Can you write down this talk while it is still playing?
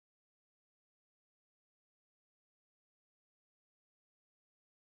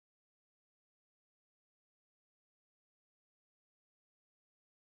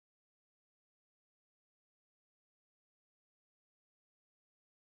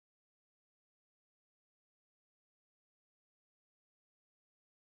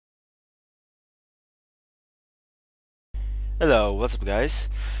Hello, what's up guys?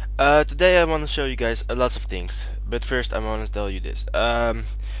 Today I want to show you guys a lot of things, but first I want to tell you this. The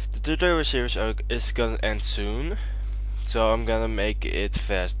tutorial series is gonna end soon, so I'm gonna make it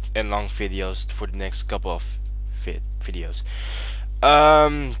fast and long videos for the next couple of videos.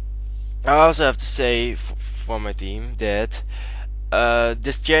 I also have to say for my team that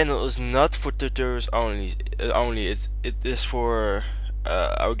this channel is not for tutorials only. It is for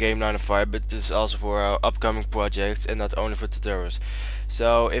our game 9 of 5, but this is also for our upcoming projects and not only for tutorials.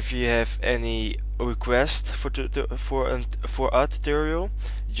 So if you have any request for a tutorial,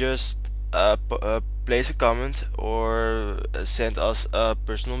 just place a comment or send us a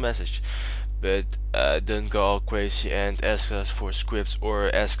personal message. But don't go all crazy and ask us for scripts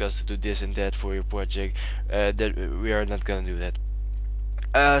or ask us to do this and that for your project. That we are not gonna do that.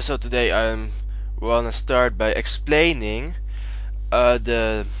 So today I'm wanna start by explaining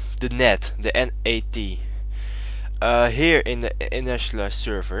the net, the NAT. Here in the initialized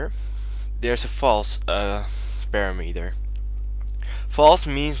server, there's a false parameter. False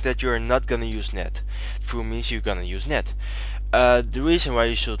means that you're not gonna use net. True means you're gonna use net. The reason why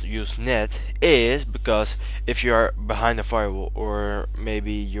you should use net is because if you are behind a firewall, or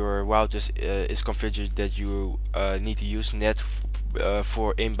maybe your router is configured that you need to use net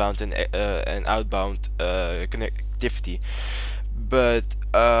for inbound and outbound connectivity. But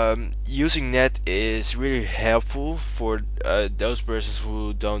using net is really helpful for those persons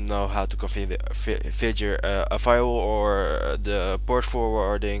who don't know how to configure a firewall or the port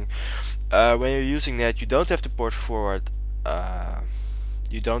forwarding. When you're using net, you don't have to port forward.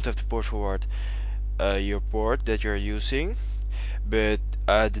 Your port that you're using, but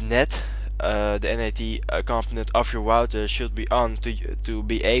the net, the NAT component of your router should be on to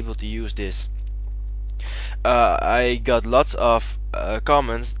be able to use this. I got lots of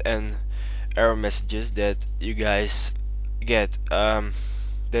comments and error messages that you guys get,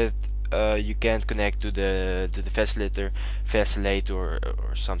 that you can't connect to the facilitator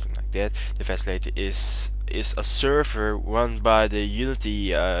or something like that. The facilitator is a server run by the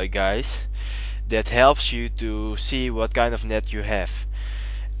Unity guys that helps you to see what kind of net you have.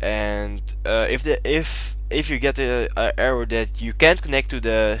 And if you get a error that you can't connect to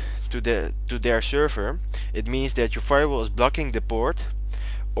their server, it means that your firewall is blocking the port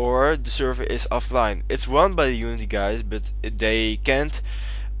or the server is offline. It's run by the Unity guys, but they can't.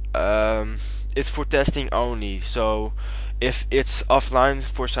 It's for testing only. So if it's offline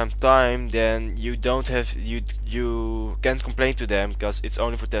for some time, then you can't complain to them because it's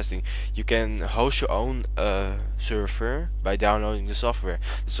only for testing. You can host your own server by downloading the software.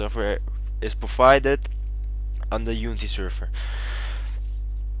 The software is provided on the Unity server.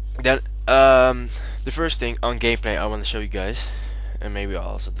 Then the first thing on gameplay I want to show you guys, and maybe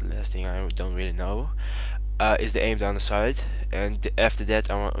also the last thing, I don't really know, is the AimDownSights, and after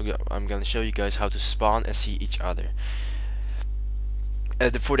that I'm gonna show you guys how to spawn and see each other.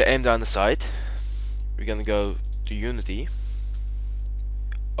 For the AimDownSights, we're gonna go to Unity,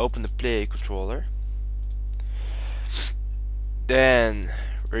 open the play controller, then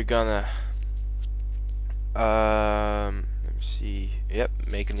we're gonna let me see, yep,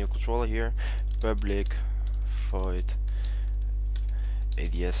 make a new controller here, public void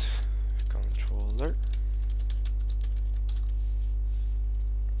ADS controller,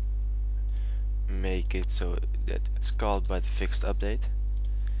 make it so that it's called by the fixed update.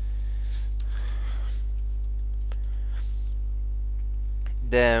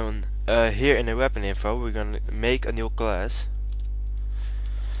 Then here in the weapon info, we're gonna make a new class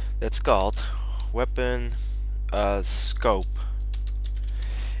that's called weapon scope.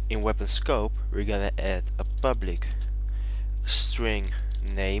 In weapon scope, we're gonna add a public string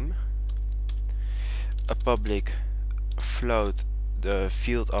name, a public float the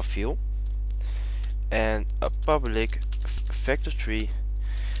field of view, and a public vector tree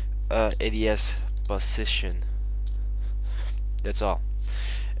ADS position. That's all.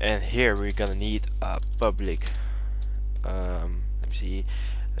 And here we're gonna need a public let me see,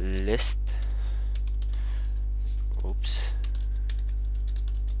 list. Oops.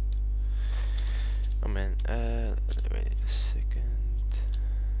 Oh man, wait a second.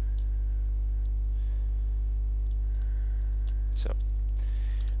 So,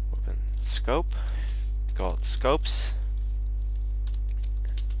 weapon scope, called scopes,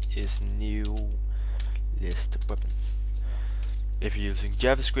 is new list weapon. If you're using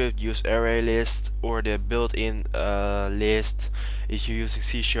JavaScript, use ArrayList or the built-in list. If you're using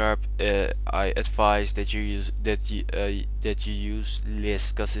C#, I advise that you use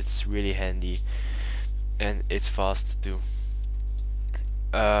list because it's really handy and it's fast to do.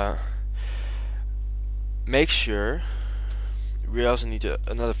 Make sure we also need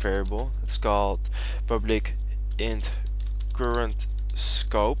another variable. It's called public int current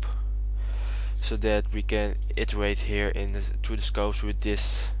scope, so that we can iterate here through the scopes with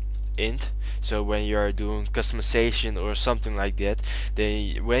this int. So when you are doing customization or something like that,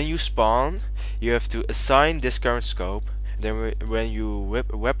 then when you spawn, you have to assign this current scope. Then when you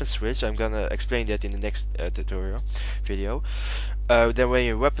weapon switch, I'm gonna explain that in the next tutorial video. Then when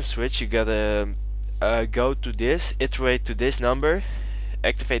you weapon switch, you gotta go to this, iterate to this number,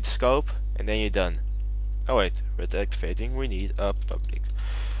 activate the scope, and then you're done. Oh wait, with activating we need a public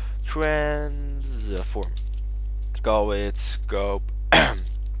transform. Call it scope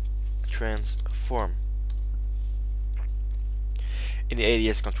transform. In the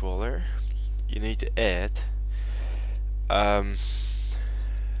ADS controller, you need to add a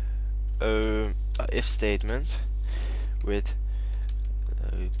if statement with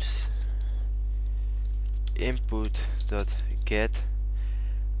input.get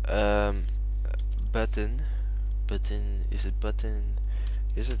button, is it button,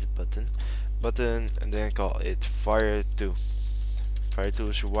 and then call it fire2. Fire2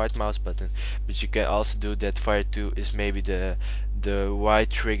 is your white mouse button, but you can also do that fire2 is maybe the white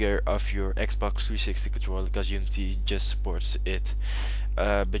trigger of your Xbox 360 controller, because Unity just supports it,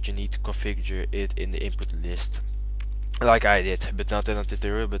 but you need to configure it in the input list like I did, but not in a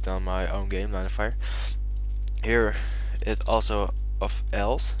tutorial, but on my own game, Line of Fire. Here it also of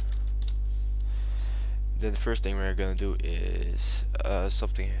else. Then the first thing we're gonna do is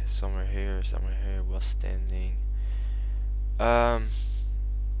something somewhere here was standing.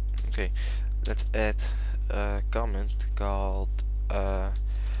 Okay, let's add a comment called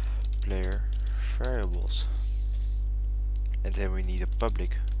player variables, and then we need a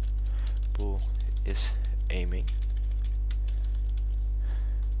public pool is aiming,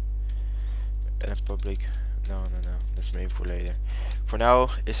 and a public no, that's maybe for later. For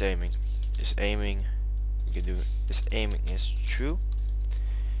now, is aiming. We can do is aiming is true.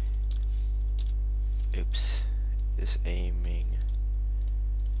 Oops. Is aiming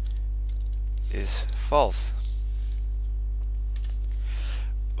is false.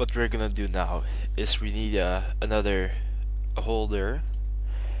 What we're gonna do now is we need another holder,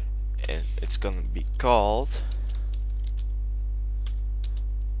 and it's gonna be called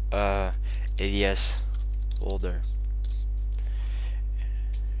ADS holder.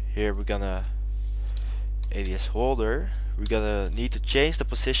 Here we're gonna ADS holder, we're gonna need to change the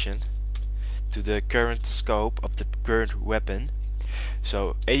position to the current scope of the current weapon.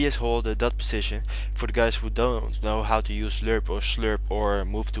 So ADS holder dot position, for the guys who don't know how to use lerp or slurp or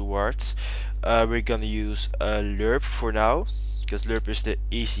move towards, we're gonna use lerp for now, because lerp is the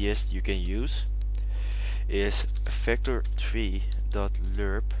easiest you can use. Is vector3 dot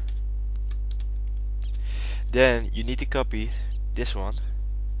lerp. Then you need to copy this one.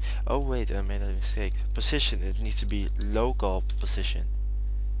 Oh wait, I made a mistake. Position, it needs to be local position.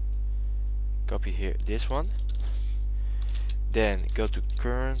 Copy here this one. Then go to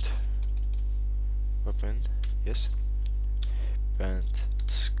current weapon, yes, and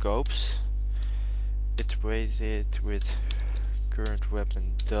scopes. Iterate it with current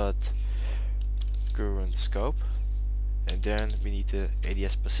weapon dot current scope, and then we need the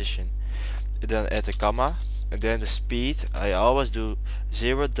ADS position. And then add a comma, and then the speed I always do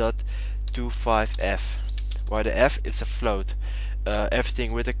 0.25f. Why the f? It's a float.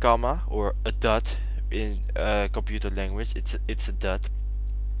 Everything with a comma or a dot in computer language, it's a dot.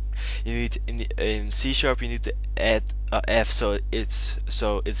 You need in C# you need to add a f, so it's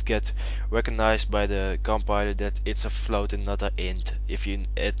get recognized by the compiler that it's a float and not an int. If you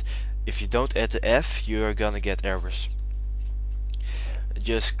don't add the f, you are gonna get errors.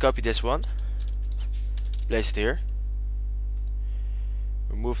 Just copy this one, place it here,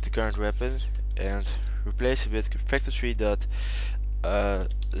 remove the current weapon, and replace it with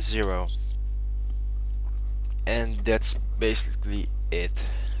vector3.0, and that's basically it.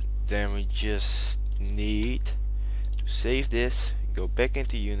 Then we just need to save this, go back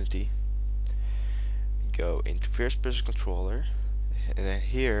into Unity, go into first person controller, and then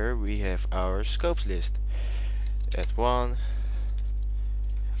here we have our scopes list. Add one.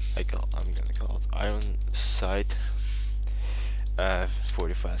 I'm gonna call it AimDownSights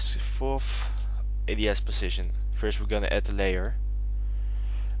 45/4 ADS position. First we're gonna add the layer.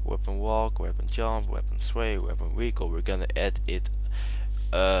 Weapon walk, weapon jump, weapon sway, weapon recoil. We're gonna add it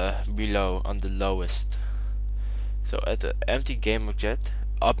below on the lowest. So add the empty game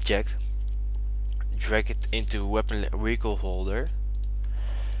object, drag it into weapon recoil holder,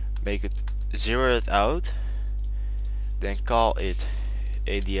 make it zero it out, then call it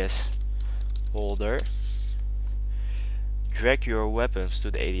ADS holder, drag your weapons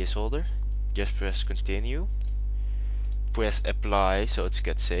to the ADS holder, just press continue, press apply so it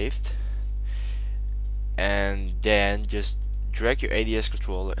gets saved, and then just drag your ADS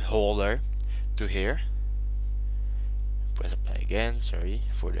controller holder to here, press apply again, sorry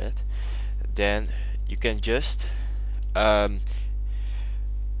for that. Then you can just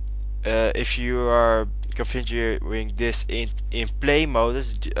if you are configuring this in play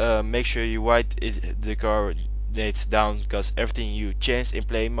modus, make sure you write the coordinates down, because everything you change in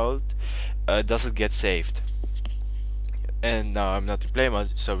play mode doesn't get saved. And now I'm not in play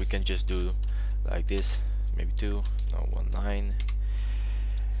mode, so we can just do like this, maybe 2, no 19,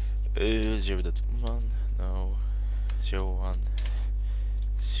 0.1, no 0.1,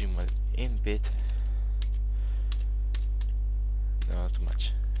 zoom in bit, no too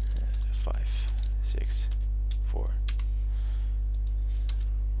much, 5, 6, 4,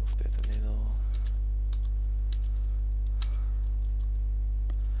 move that a little,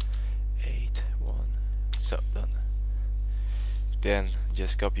 8, 1, so done. Then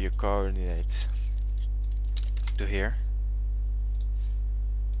just copy your coordinates to here,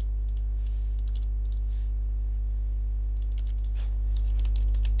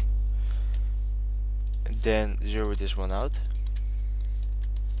 and then zero this one out.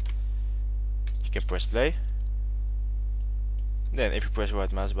 You can press play. Then if you press the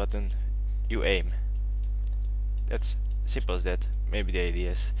right mouse button, you aim. That's simple as that. Maybe the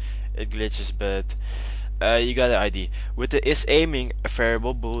ADS it glitches, but you got the idea. With the is aiming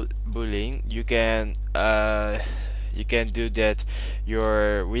variable boolean, you can do that.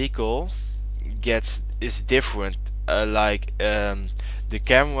 Your recoil is different. The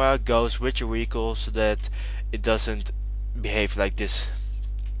camera goes with your recoil, so that it doesn't behave like this.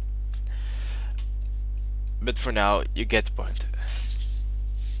 But for now, you get the point.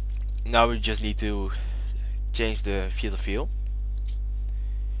 Now we just need to change the field of view.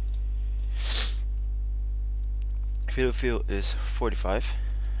 Field of view is 45.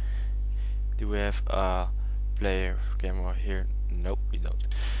 Do we have a player camera here? Nope, we don't.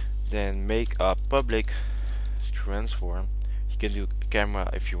 Then make a public transform. You can do camera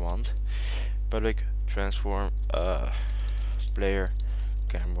if you want. Public transform player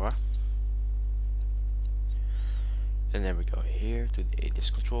camera. And then we go here to the ADS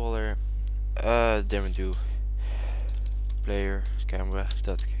controller. Then we do player camera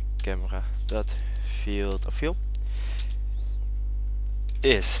dot field of view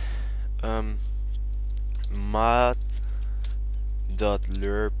is mat dot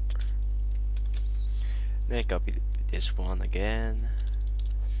lerp. Then copy this one again,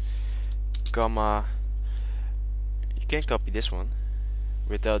 comma. You can copy this one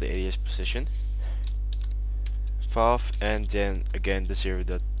without the ADS position. And then again the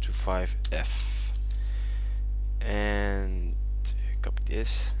 0.25f, and copy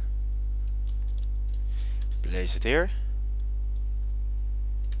this, place it here,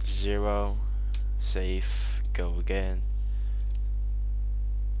 0, save, go again,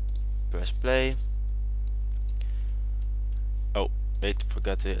 press play. Oh wait,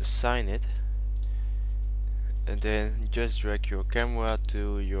 forgot to assign it. And then just drag your camera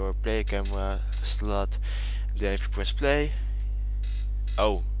to your play camera slot. Then if you press play,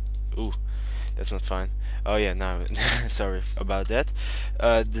 oh, ooh, that's not fine. Oh yeah, no, sorry about that.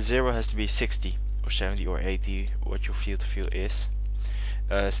 The 0 has to be 60 or 70 or 80, what your field of view is.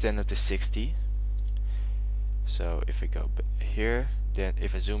 Standard is 60. So if I go here, then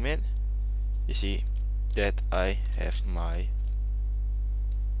if I zoom in, you see that I have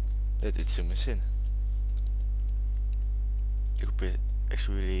that it zooms in. It's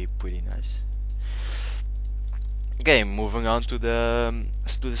really pretty nice. Okay, moving on to the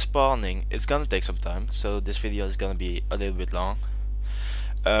spawning. It's gonna take some time, so this video is gonna be a little bit long.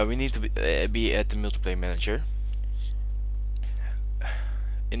 We need to be at the multiplayer manager.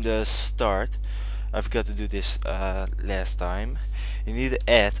 In the start, I forgot to do this last time. You need to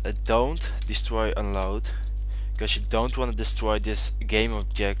add a don't destroy unload, because you don't want to destroy this game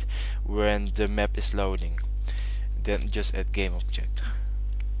object when the map is loading. Then just add game object.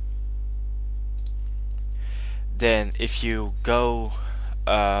 Then if you go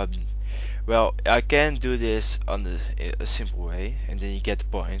well, I can do this on a simple way, and then you get the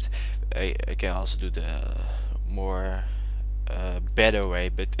point. I can also do the more better way,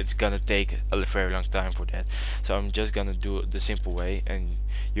 but it's gonna take a very long time for that. So I'm just gonna do the simple way, and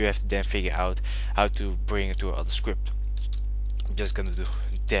you have to then figure out how to bring it to other script. I'm just gonna do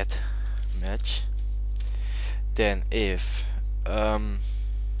that match. Then if we're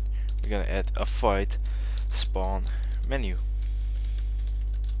gonna add a void spawn menu.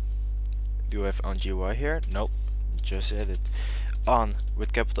 Do I have on GUI here? Nope. just add it. On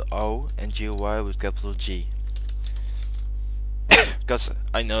with capital O and GUI with capital G. Because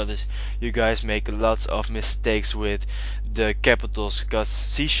I notice you guys make lots of mistakes with the capitals, because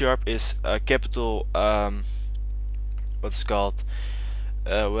C# is a capital what's called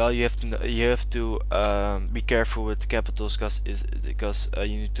well, you have to be careful with capitals, because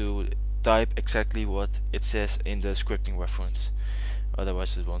you need to type exactly what it says in the scripting reference,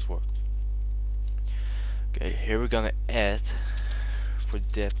 otherwise it won't work. Okay, here we're gonna add for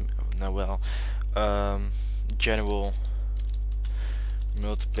that now, well, general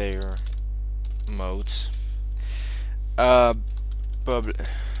multiplayer modes. Public,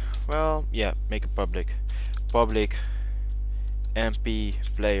 well, yeah, make it public MP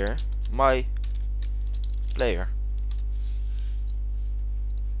player, my player.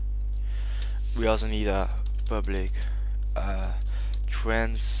 We also need a public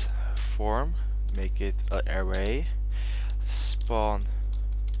transform, make it an array, spawn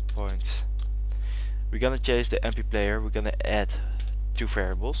points. We're gonna change the MP player, we're gonna add 2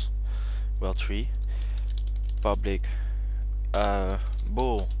 variables, well 3. Public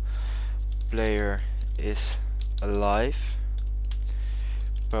bool player is alive.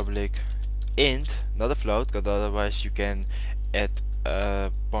 Public int, not a float, because otherwise you can add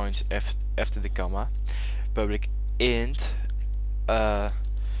points after the comma. Public int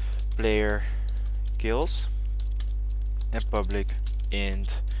player kills, and public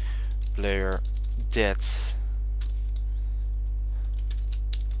int player deaths.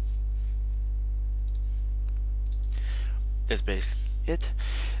 That's basically it.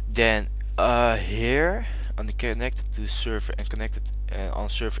 Then here on the connected to server and connected on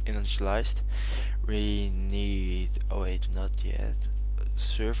server initialized, we need, oh wait, not yet,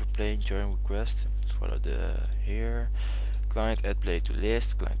 server plane join request, follow the here, client add play to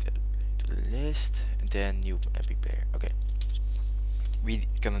list, client add play to list, and then new MP player. Okay, we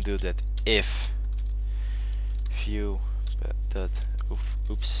gonna do that if view dot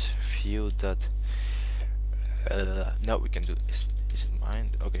view dot now we can do is it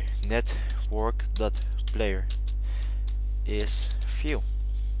mine? Okay, network dot player is view.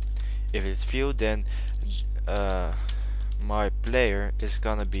 If it's view, then my player is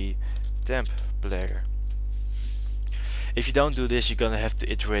gonna be temp player. If you don't do this, you're gonna have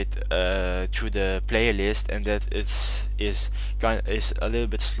to iterate through the player list, and that is a little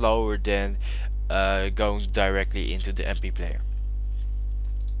bit slower than going directly into the MP player.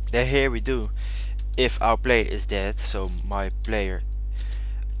 Then here we do if our player is dead, so my player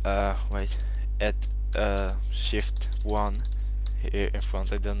wait, at shift 1 here in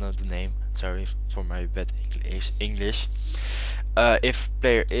front, I don't know the name, sorry for my bad English. If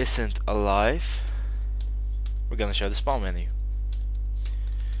player isn't alive, we're gonna show the spawn menu.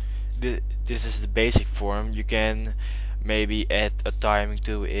 This is the basic form. You can maybe add a timing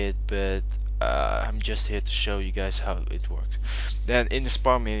to it, but I'm just here to show you guys how it works. Then in the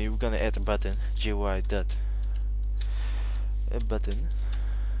spawn menu, we're gonna add a button, GUI dot a button.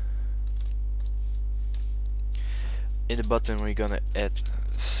 In the button, we're gonna add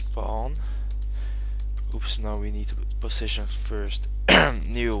spawn. Oops, now we need to position first.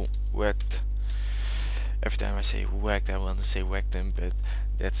 New whacked. Every time I say whacked, I want to say whacked them, but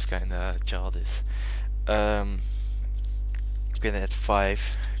that's kinda childish. I'm gonna add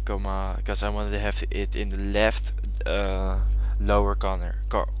 5, comma, because I wanted to have it in the left lower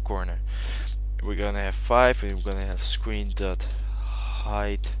corner. We're gonna have 5, and we're gonna have screen dot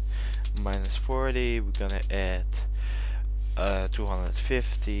height -40. We're gonna add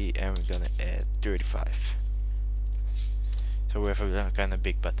 250, and we're gonna add 35. So we have a kind of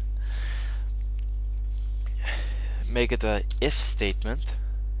big button. Make it a if statement.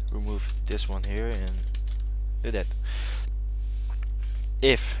 Remove this one here and do that.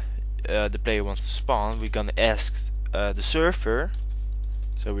 If the player wants to spawn, we're gonna ask the server.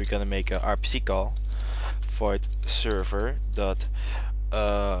 So we're gonna make a RPC call, void server dot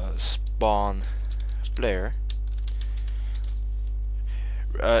spawn player.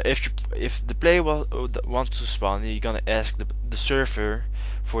 If the player wants to spawn, you're gonna ask the server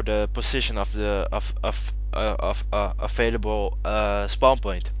for the position of the available spawn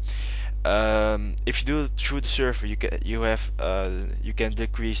point. If you do it through the server, you can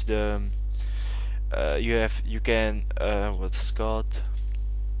decrease the what's called,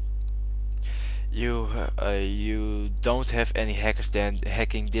 you don't have any hackers then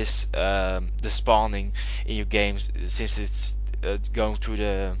hacking this the spawning in your games, since it's going through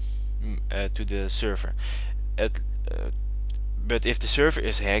the to the server. But if the server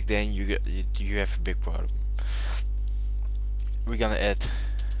is hacked, then you have a big problem. We're gonna add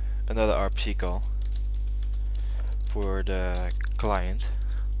another RPC call, for the client.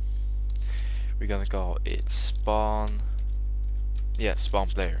 We're gonna call it spawn. Yeah, spawn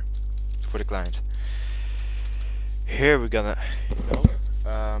player for the client. Here we're gonna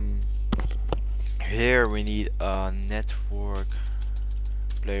here we need a network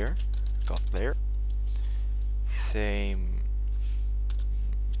player called player. Same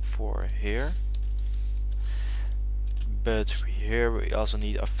for here. But here we also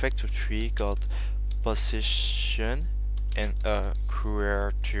need a vector tree called position and a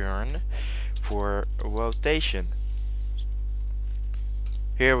quaternion for rotation.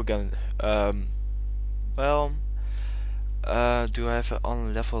 Here we're gonna do I have it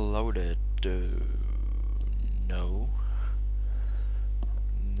on level loaded? No,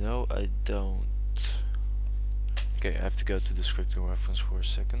 I don't. Okay, I have to go to the scripting reference for a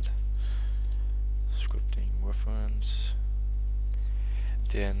second. Scripting reference,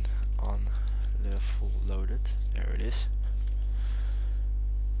 then on level loaded, there it is.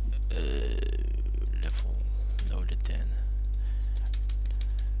 Level loaded, then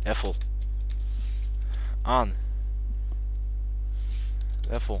level on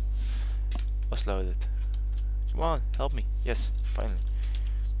level was loaded. Come on, help me. Yes, finally.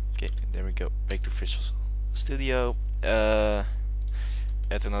 Okay, there we go. Back to Visual Studio. Add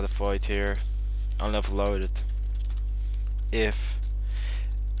another void here. On level loaded. If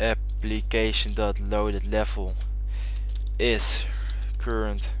application.loaded level is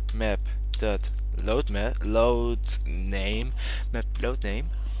current map dot load name,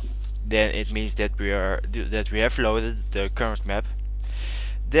 then it means that we have loaded the current map.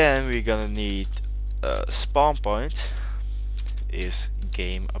 Then we're gonna need spawn point is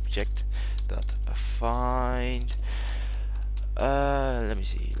game object dot find let me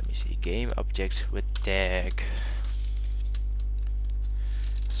see game objects with tag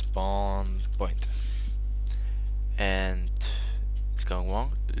spawn point, and it's going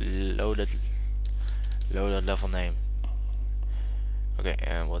wrong. Loaded level name. Okay,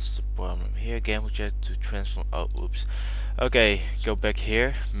 and what's the problem here? Game object to transform. Oh, oops. Okay, go back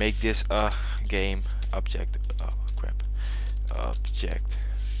here. Make this a game object. Oh crap. Object.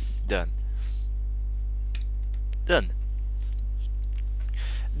 Done.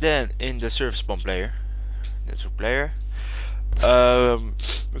 Then in the service spawn player, that's a player.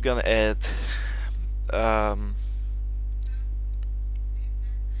 We're gonna add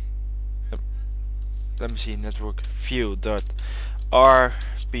let me see, network view dot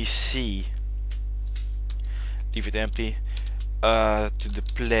RPC, leave it empty, to the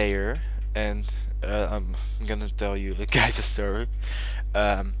player, and I'm gonna tell you guys a story,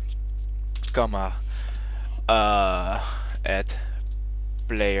 comma, add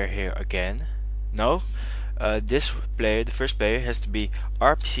player here again. No, this player, the first player, has to be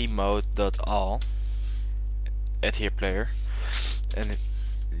RPC mode dot all, add here player, and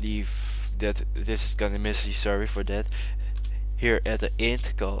leave that. This is gonna messy, sorry for that. Here add an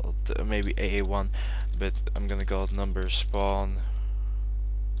int called maybe AA1, but I'm gonna call it number spawn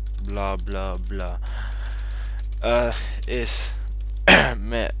blah blah blah. Is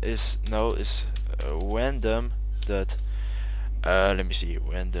random dot let me see,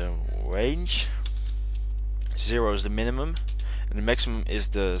 random range. 0 is the minimum, and the maximum is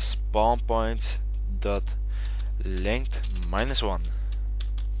the spawn point dot length -1.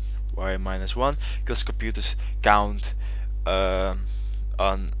 Why -1? Because computers count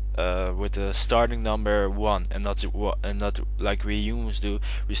on with the starting number 1, and not like we humans do.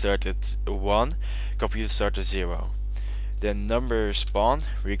 We start at 1, computers start at 0. Then number spawn,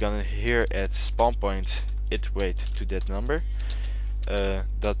 we're gonna here at spawn point iterate to that number.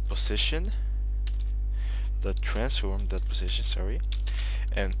 Dot position, dot transform, dot position, sorry,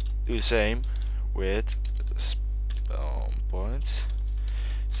 and do the same with spawn points,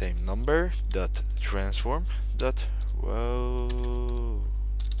 same number, dot transform, dot rotation.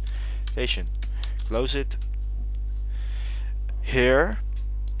 Close it. Here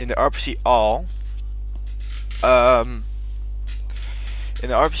in the RPC all, in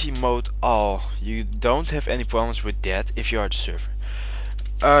the RPC mode all, you don't have any problems with that if you are the server.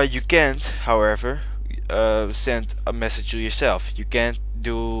 You can't, however, send a message to yourself. You can't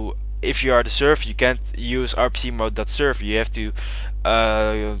do, if you are the server, you can't use RPC mode.server. You have to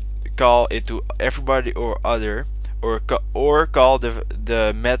call it to everybody or other, or call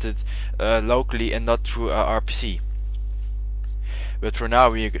the method locally and not through RPC. But for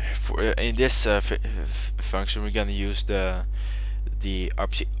now, in this function, we're gonna use the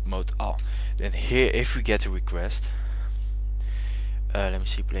RPC mode all. Then here, if we get a request, let me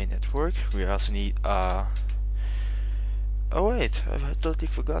see, play network. We also need oh wait, I totally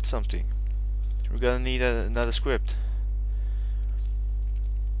forgot something. we're gonna need another script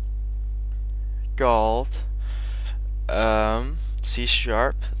called C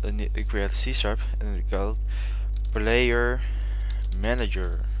sharp. Create a C sharp and it's called player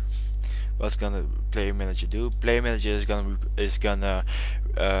manager. What's gonna player manager do? Player manager is gonna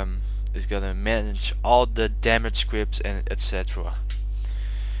manage all the damage scripts and etc.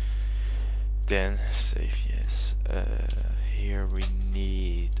 Then save yes. Here we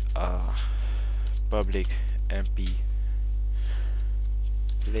need a public MP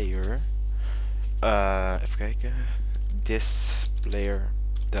player. Even kijken. This player.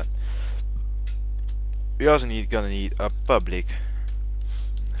 Done. We also gonna need a public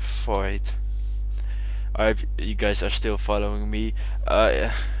void. I hope you guys are still following me.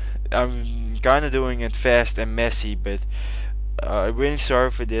 I'm kinda doing it fast and messy, but I'm really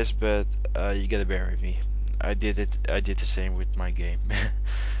sorry for this, but you gotta bear with me. I did the same with my game.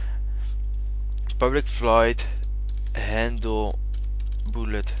 Public void handle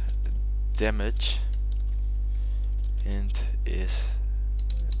bullet damage and is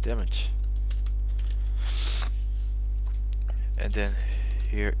damage, and then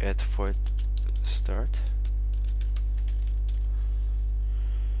here at void start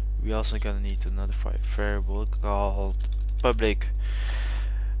we also gonna need another variable called public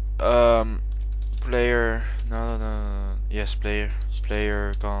player yes player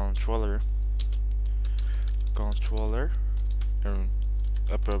controller and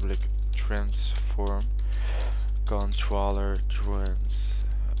a public transform controller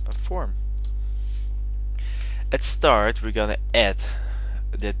transform. At start we're gonna add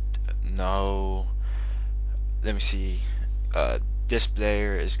that let me see, this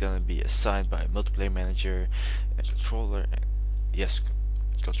player is gonna be assigned by multiplayer manager and controller, yes,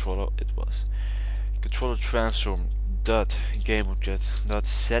 controller it was controller transform dot game object dot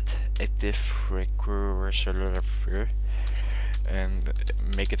set active recursive and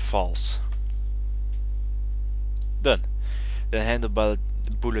make it false. Done. Then handle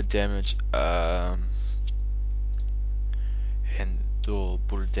bullet damage, handle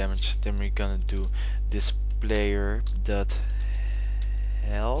bullet damage. Then we're gonna do this player dot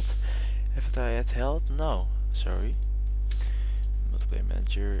health. Haven't I add health? No, sorry. Multiplayer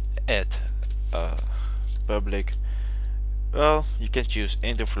manager add public. Well, you can choose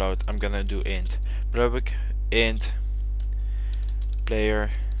int or float. I'm gonna do int. Public int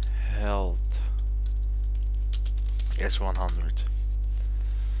player health is 100.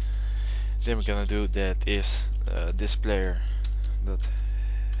 Then we're gonna do that is this player that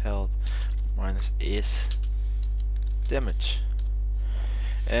health minus is damage.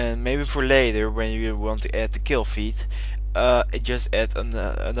 And maybe for later when you want to add the kill feed, just add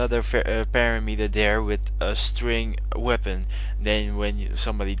another parameter there with a string weapon. Then when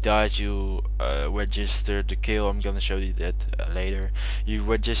somebody dies, you register the kill. I'm gonna show you that later. You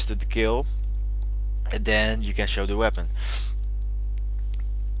register the kill and then you can show the weapon.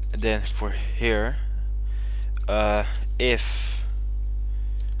 And then for here, if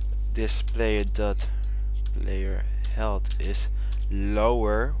this player dot player health is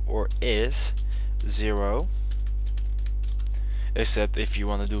lower or is 0, except if you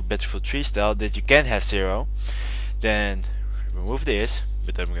want to do Battlefield 3 style that you can have 0, then remove this,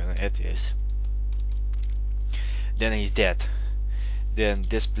 but I'm gonna add this. Then he's dead. Then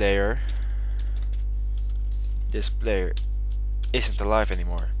this player isn't alive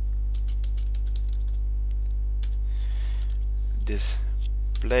anymore. This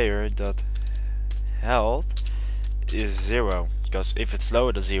player dot health is 0, because if it's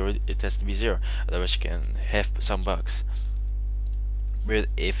lower than 0 it has to be 0, otherwise you can have some bugs. But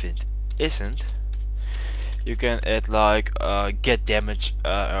if it isn't, you can add like get damage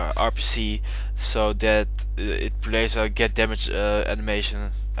RPC, so that it plays a get damage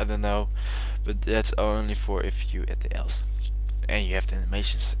animation. I don't know, but that's only for if you add the else and you have the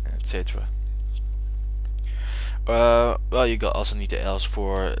animations, etc. Well, you also need the else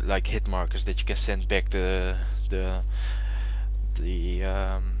for like hit markers that you can send back that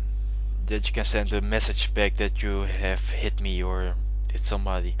you can send a message back that you have hit me or hit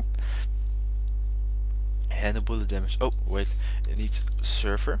somebody. Handle bullet damage. Oh wait, it needs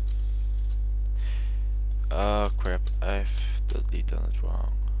server. Oh crap, I've totally done it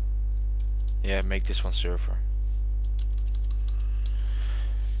wrong. Yeah, make this one server.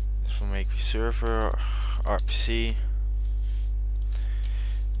 This will make me server RPC.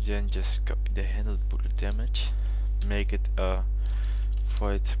 Then just copy the handle bullet damage, make it a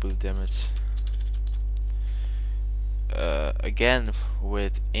void bullet damage. Again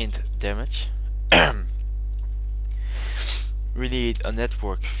with int damage. We need a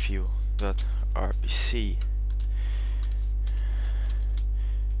network view dot RPC,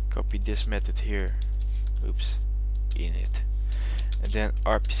 copy this method here, oops, init, and then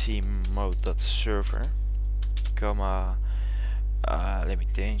RPC mode.server, comma, let me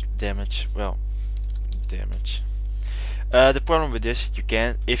think, damage, well, damage. The problem with this, you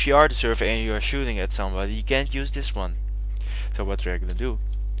can't, if you are the server and you are shooting at somebody, you can't use this one. So what we're gonna do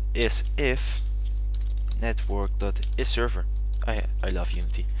is if network.isServer. I love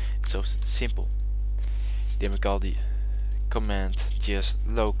Unity, it's so simple. Then we call the command just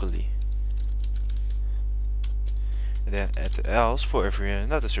locally, and then add the else for if you're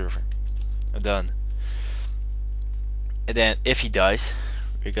not a server. And done. And then if he dies,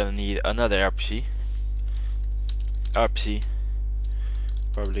 we're gonna need another RPC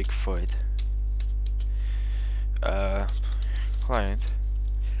public void client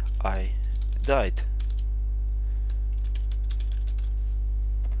I died.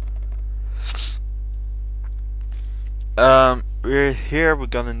 We're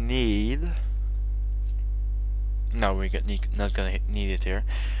gonna need, no, we're not gonna need it here.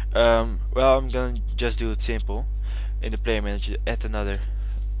 Well, I'm gonna just do it simple. In the player manager, add another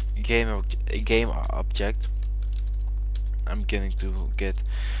game object. I'm getting to get.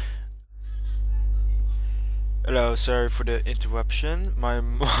 Hello, sorry for the interruption. My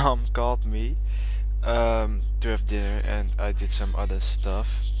mom called me to have dinner, and I did some other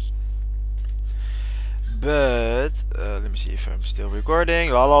stuff. But let me see if I'm still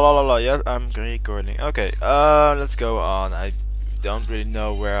recording. La la la la la. Yeah, I'm recording. Okay. Let's go on. I don't really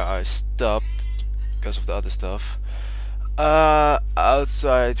know where I stopped because of the other stuff.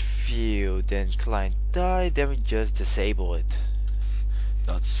 Outside view, then client die. Then we just disable it.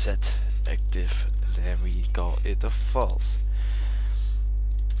 Not set active. Then we call it a false.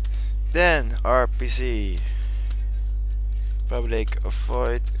 Then RPC public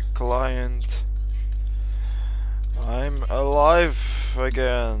void client. I'm alive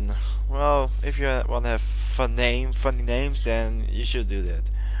again. Well, if you want to have funny names, then you should do that.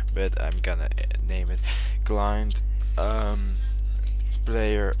 But I'm gonna name it client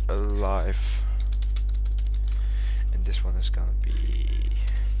player alive, and this one is gonna be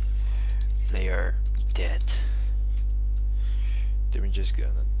player dead. Then we're just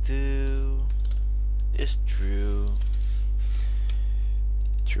gonna do is true.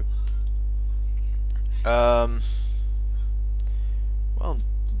 Well,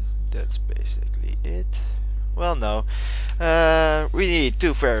 that's basically it. Well, no, we need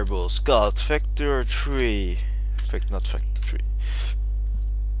two variables called vector3,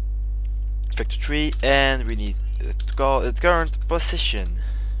 vector3, and we need to call it current position.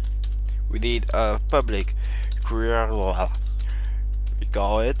 We need a public we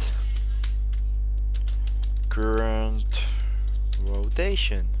call it current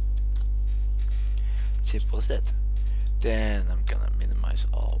rotation. Simple as that. Then I'm gonna minimize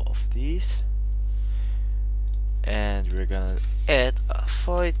all of these, and we're gonna add a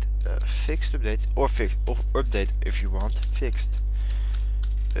void fixed update, or update if you want, fixed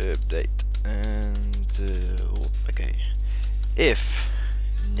update, and okay, if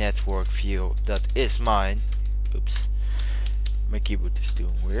network view that is mine, oops, my keyboard is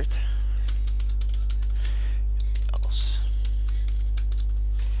doing weird, else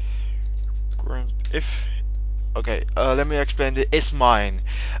current if. Okay, let me explain the is mine.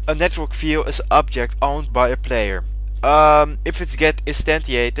 A network view is an object owned by a player. If it gets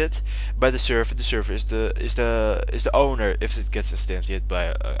instantiated by the server is the owner. If it gets instantiated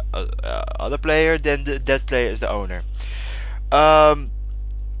by other player, then that player is the owner. Well,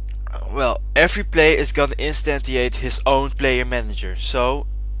 every player is gonna instantiate his own player manager, so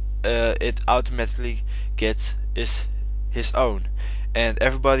it automatically is his own. And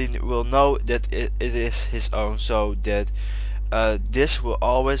everybody will know that it is his own, so that this will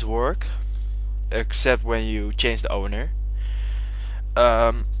always work, except when you change the owner.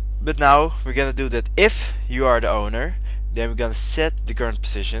 But now we're gonna do that if you are the owner. Then we're gonna set the current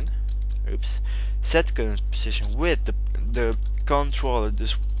position. Oops, set the current position with the controller,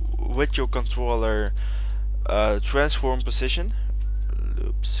 this with your controller transform position.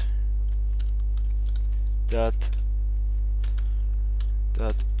 Oops.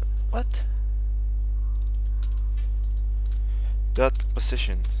 That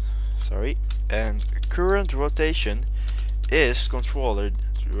position, sorry, and current rotation is controller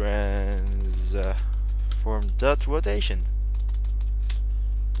transform that rotation.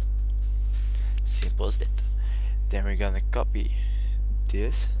 Simple as that. Then we're gonna copy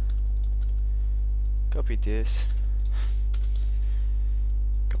this,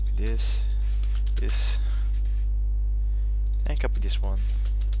 and copy this one,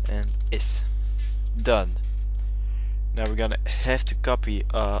 and is. Done. Now we're gonna have to copy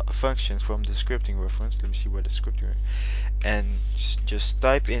a function from the scripting reference. Let me see where the scripting, and just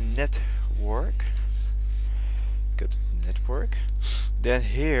type in network. Good, network. Then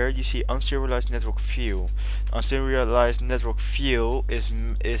here you see unserialized network view. Unserialized network view is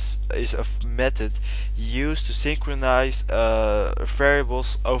a method used to synchronize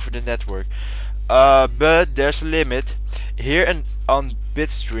variables over the network. But there's a limit here and on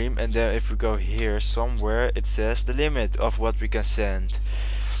bitstream, and then if we go here somewhere, it says the limit of what we can send.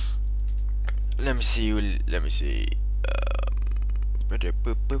 Let me see.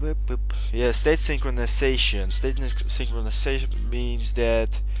 Yeah, state synchronization. State synchronization means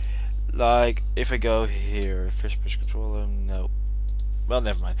that, like, if I go here, first person controller, no. Well,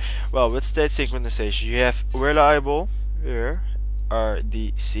 never mind. Well, with state synchronization, you have reliable here,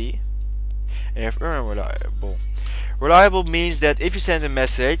 RDC, and you have unreliable. Reliable means that if you send a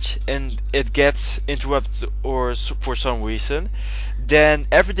message and it gets interrupted or for some reason, then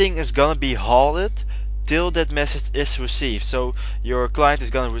everything is gonna be halted till that message is received. So your client is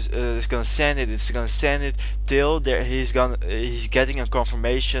gonna send it. It's gonna send it till he's getting a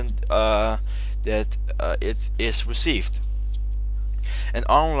confirmation that it is received. And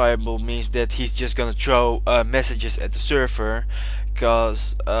unreliable means that he's just gonna throw messages at the server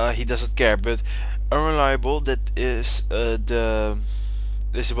because he doesn't care. But unreliable, that is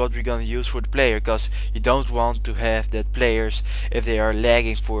this is what we're gonna use for the player, because you don't want to have that players, if they are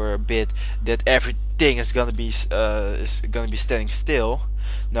lagging for a bit, that everything is gonna be standing still.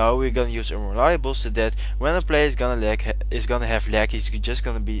 No, we're gonna use unreliable so that when a player is gonna have lag, he's just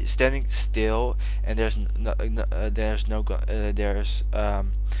gonna be standing still, and there's not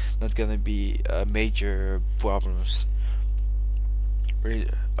gonna be major problems.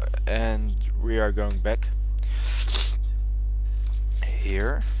 And we are going back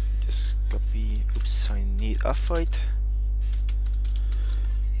here. Just copy. Oops, I need a fight.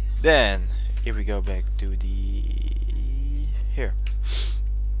 Then if we go back to the here,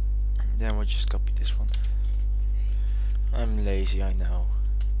 then we'll just copy this one. I'm lazy, I know.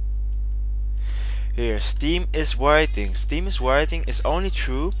 Here, Steam is writing. Steam is writing is only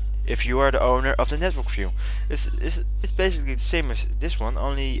true if you are the owner of the network view. It's basically the same as this one,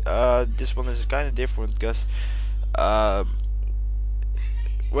 only this one is kind of different because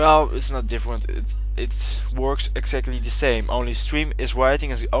well, it's not different, it works exactly the same, only stream is writing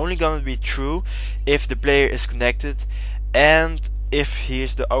is only gonna be true if the player is connected and if he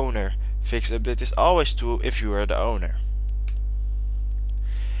is the owner. Fixed update is always true if you are the owner.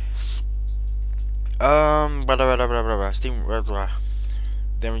 Steam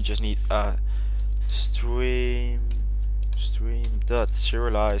Then we just need a stream dot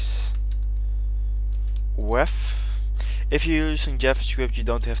serialize ref. If you're using JavaScript, you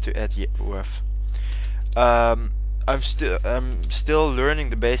don't have to add ref. I'm still learning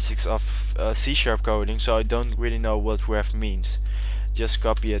the basics of C# coding, so I don't really know what ref means. Just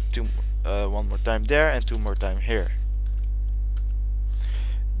copy it one more time there and two more time here.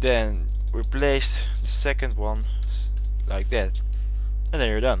 Then replace the second one like that, and then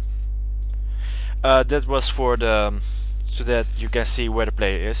you're done. That was for the so that you can see where the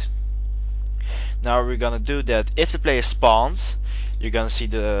player is. Now we're gonna do that if the player spawns. You're gonna see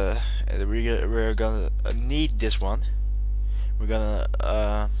we're gonna need this one. We're gonna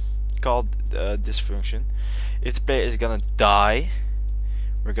call this function. If the player is gonna die,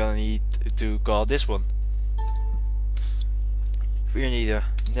 we're gonna need to call this one. We need a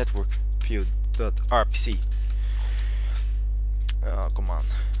network view.rpc. Oh, come on,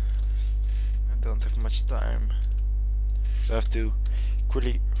 I don't have much time, so I have to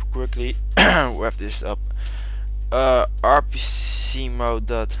quickly wrap this up. RPC mode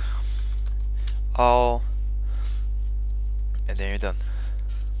dot all, and then you're done.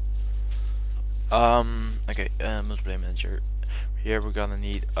 Okay, multiplayer manager. Here we're gonna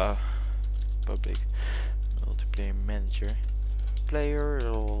need a public multiplayer manager player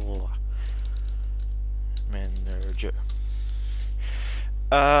manager.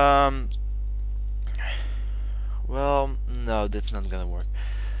 Well, no, that's not gonna work.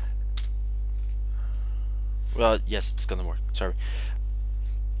 Well, yes, it's gonna work, sorry.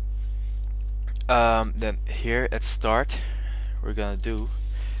 Then here at start, we're gonna do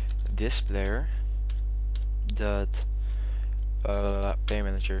this player dot play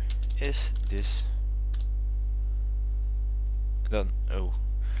manager is this. Then oh,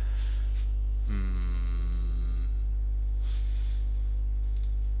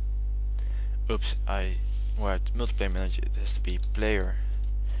 oops, I what multiplayer manager, it has to be player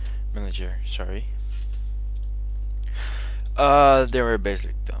manager, sorry. Then we're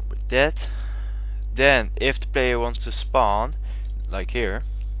basically done with that. Then if the player wants to spawn, like here,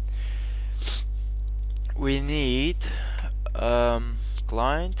 we need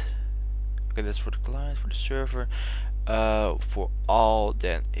client. Okay, that's for the client, for the server. For all,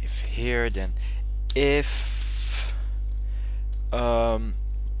 then if here, then if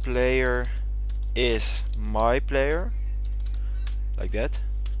player is my player, like that.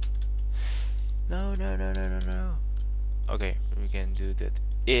 No. Okay, we can do that.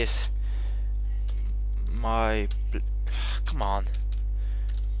 Is my come on,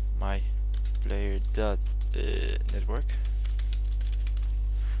 my player dot network,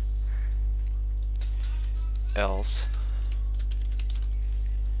 else.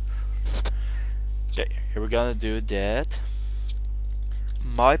 Okay, here we're gonna do that.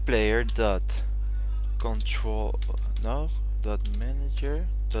 My player dot control dot manager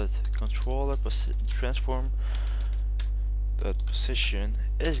dot controller transform dot position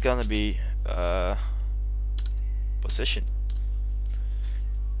is gonna be position.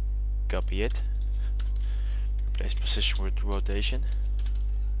 Copy it. Replace position with rotation.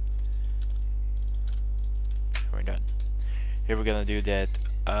 We're done. Here we're gonna do that.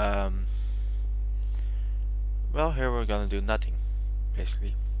 Well, here we're gonna do nothing,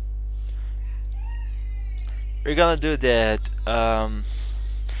 basically. We're gonna do that.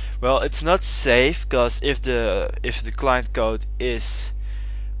 Well, it's not safe because if the client code is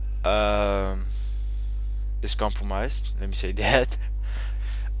compromised, let me say that,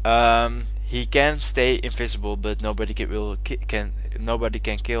 he can stay invisible, but nobody can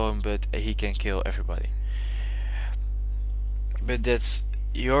kill him, but he can kill everybody. But that's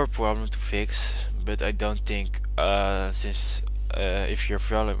your problem to fix. But I don't think, since if you're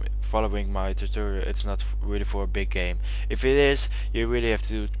following my tutorial, it's not really for a big game. If it is, you really have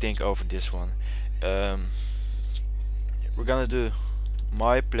to think over this one. We're gonna do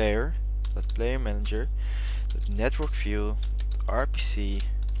my player manager network view RPC.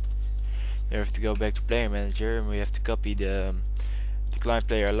 Then we have to go back to player manager, and we have to copy the client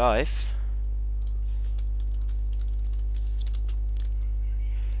player alive.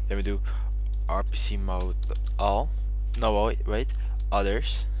 Then we do RPC mode all. No, wait,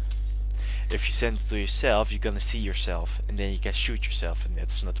 others. If you send it to yourself, you're gonna see yourself, and then you can shoot yourself, and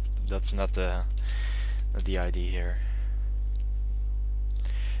that's not the idea here.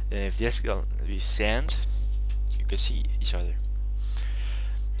 Then if this gonna be sent, you can see each other.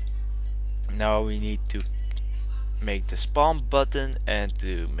 Now we need to make the spawn button, and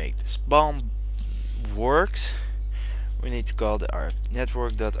to make the spawn works, we need to call the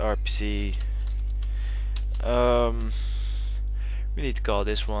network.rpc. We need to call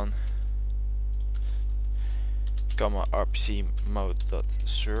this one comma rpc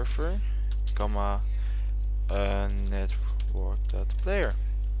mode.server comma network.player.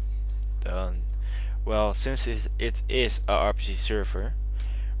 Done. Well, since it is a RPC server,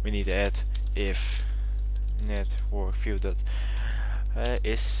 we need to add if network view dot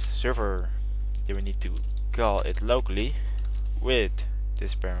is server. Then we need to call it locally with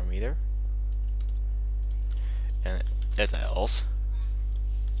this parameter and add else,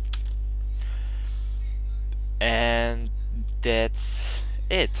 and that's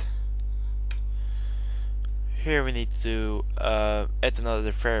it. Here we need to add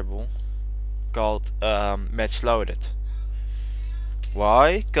another variable called match loaded.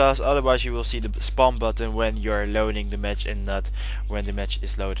 Why? Because otherwise you will see the spawn button when you're loading the match and not when the match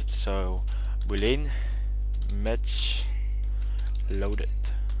is loaded. So boolean match loaded.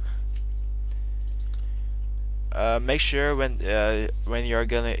 Make sure when you're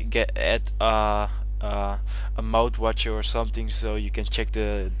gonna add a mode watcher or something, so you can check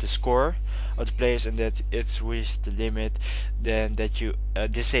the score of the players, and that it's with the limit, then that you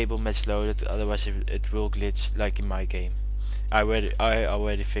disable match loaded. Otherwise it will glitch like in my game. I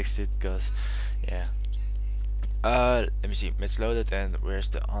already fixed it, because yeah. Let me see, match loaded, and where's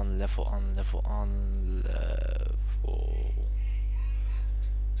the on level?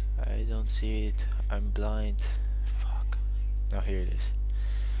 I don't see it. I'm blind. Fuck. Now here it is.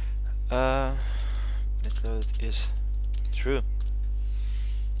 Match loaded is true.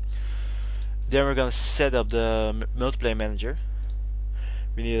 Then we're gonna set up the multiplayer manager.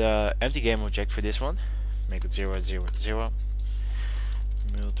 We need an empty game object for this one. Make it 0, 0, 0.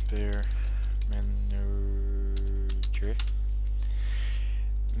 Multiplayer manager.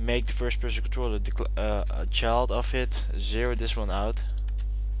 Make the first person controller a child of it. Zero this one out.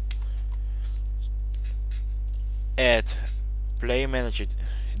 Add player manager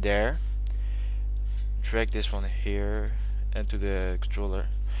there. Drag this one here and to the controller.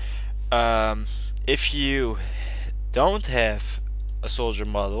 If you don't have a soldier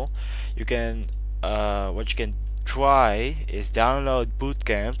model, you can what you can try is download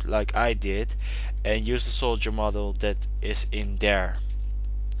Bootcamp like I did and use the soldier model that is in there.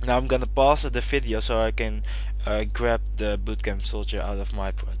 Now I'm gonna pause the video so I can grab the Bootcamp soldier out of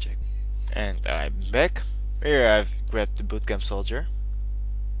my project. And I'm back. Here I've grabbed the Bootcamp soldier,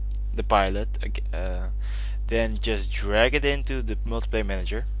 the pilot, then just drag it into the multiplayer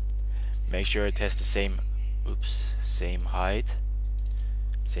manager. Make sure it has the same height,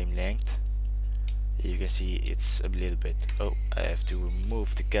 same length. You can see it's a little bit, I have to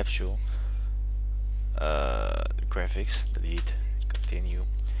remove the capsule, graphics, delete, continue.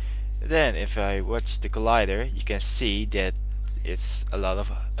 Then if I watch the collider, you can see that it's a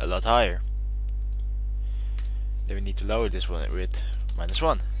lot higher. Then we need to lower this one with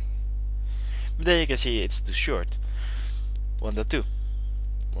 -1. But then you can see it's too short. 1.2,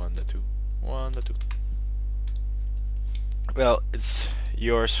 1.2, 1.2. Well, it's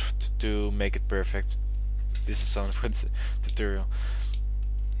yours to make it perfect. This is something for the tutorial.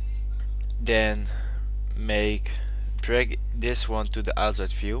 Then drag this one to the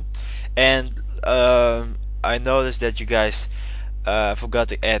outside view, and I noticed that you guys forgot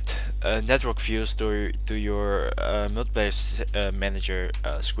to add network views to your multiplayer manager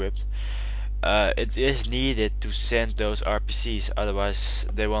script. It is needed to send those RPCs, otherwise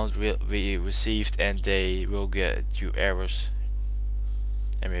they won't be received and they will get you errors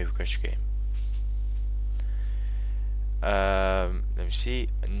and maybe crash your game. Let me see,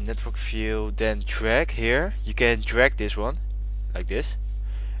 network view, then drag here. You can drag this one like this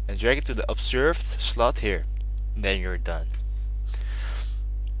and drag it to the observed slot here, and then you're done.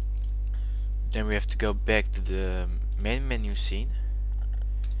 Then we have to go back to the main menu scene,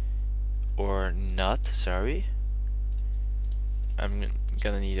 or not, sorry. I'm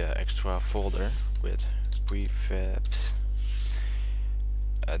gonna need an extra folder with prefabs.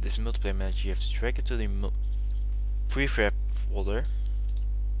 This multiplayer manager, you have to drag it to the prefab folder,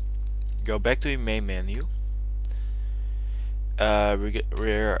 go back to the main menu. We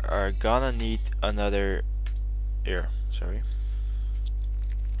are gonna need another here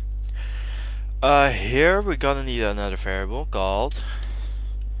we're gonna need another variable called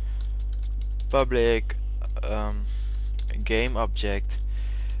public game object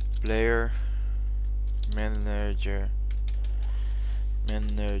player manager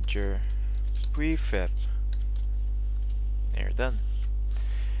prefab. There, done.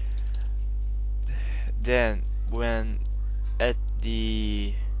 Then when at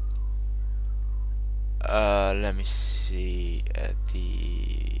the let me see, at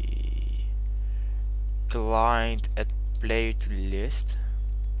the client at player to list,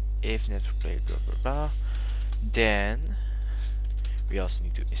 if network player blah blah blah, then we also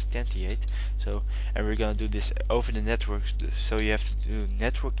need to instantiate. So, and we're gonna do this over the networks, so you have to do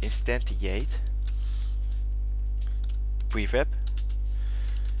network instantiate prefab,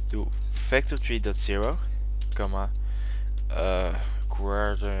 do factor 3.0 comma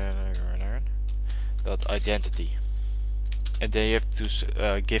dot identity, and then you have to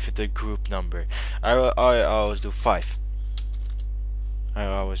give it a group number. I always do 5. I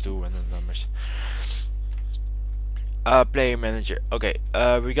always do random numbers. Player manager. Okay,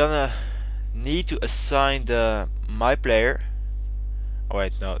 we're gonna need to assign the my player. Oh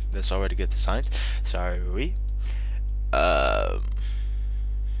wait, no, that's already get assigned. Sorry.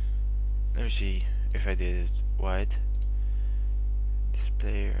 Let me see if I did it right. This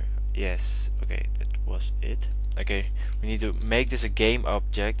player, yes, okay, that was it. Okay, we need to make this a game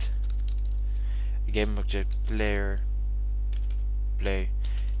object. A game object player play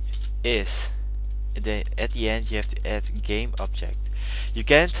is, and then at the end you have to add game object. You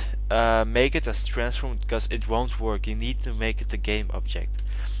can't make it as transform because it won't work. You need to make it a game object.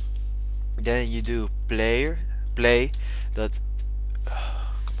 Then you do play dot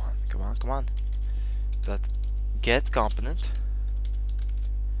come on dot get component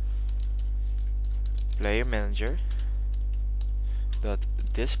player manager dot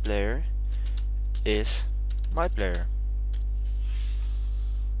this player is my player.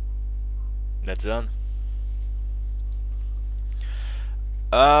 That's done.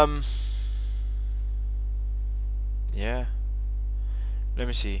 Yeah, let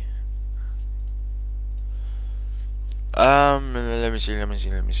me see. Let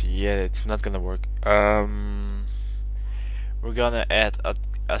me see. Yeah, it's not gonna work. We're gonna add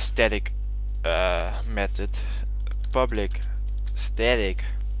a static method, public static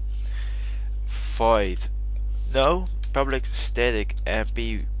void, no, public static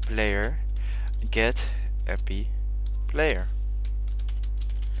mp player get mp player.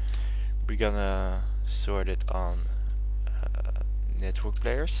 We're gonna sort it on network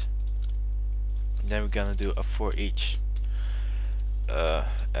players. Then we're gonna do a for each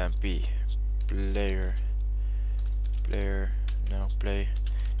MP player no play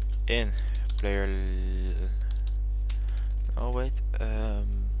in player oh wait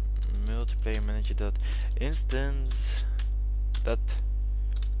multiplayer manager dot instance dot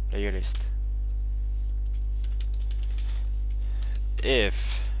player list.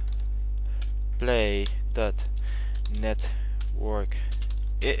 If play dot network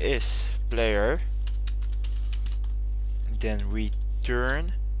is player, then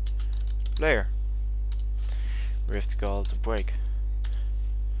return player. We have to call it a break.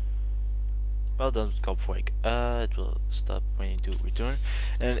 Well, don't call break. It will stop when you do return.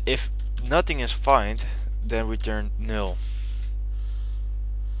 And if nothing is found, then return null.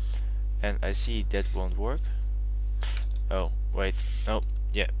 And I see that won't work. Oh wait, no,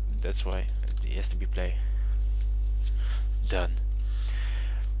 yeah, that's why it has to be play. Done.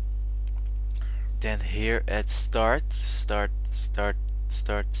 Then here at start,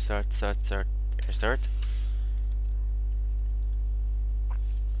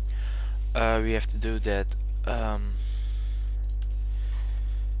 we have to do that.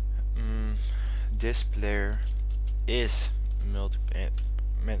 This player is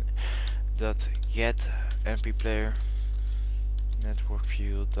dot get mp player network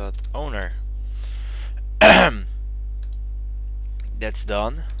view dot owner. That's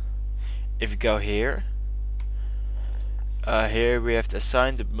done. If you go here, here we have to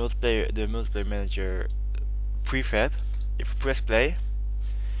assign the multiplayer manager prefab. If we press play,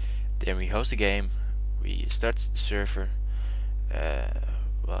 then we host the game, we start the server.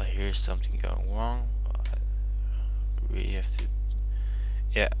 Well, here's something going wrong. We have to,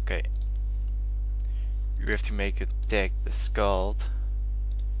 yeah, okay. We have to make a tag that's called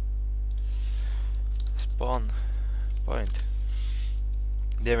spawn point.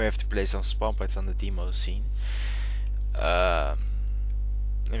 Then we have to place some spawn points on the demo scene. Let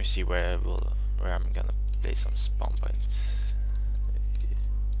me see where I'm gonna place some spawn points.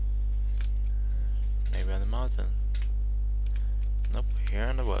 Maybe on the mountain. Nope, here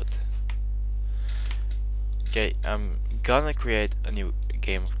on the road. Okay, I'm gonna create a new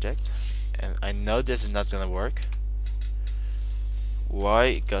game object, and I know this is not gonna work.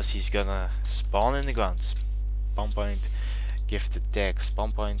 Why? Because he's gonna spawn in the ground. Spawn point. Give the tag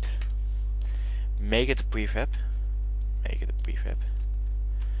spawn point. Make it a prefab.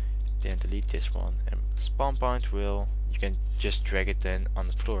 Then delete this one, and spawn point will. You can just drag it then on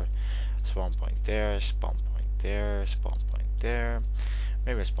the floor. Spawn point there, spawn point there, spawn point there,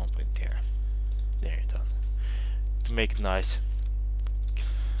 maybe a spawn point there. There, you're done. To make it nice,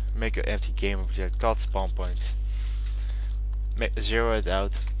 make an empty game object called spawn points. Zero it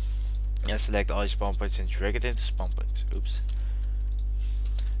out and select all your spawn points and drag it into spawn points. Oops.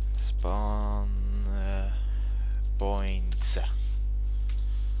 Spawn points.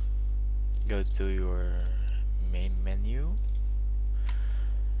 Go to your main menu.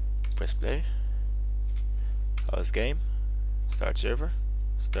 Press play, host game, start server,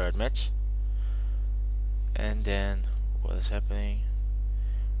 start match, and then what is happening?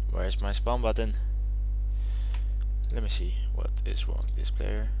 Where's my spawn button? Let me see what is wrong with this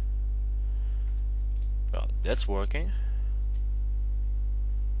player. Well, that's working.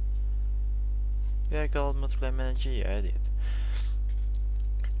 Yeah, I called multiplayer manager. Yeah, I did.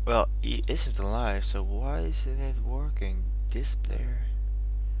 Well, he isn't alive, so why isn't it working? This player.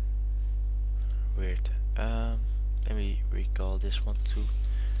 Weird. Let me recall this one to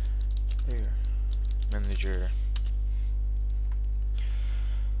player manager.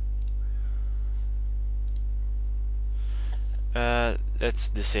 Let's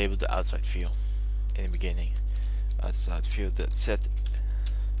disable the outside view in the beginning. Outside view that set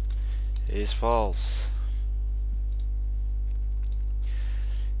is false.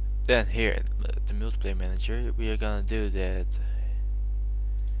 Then here the multiplayer manager, we are gonna do that.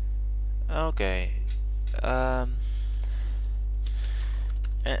 Okay. And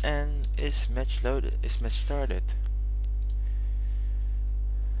is match loaded? Is match started?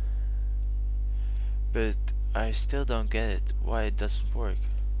 But I still don't get it. Why it doesn't work?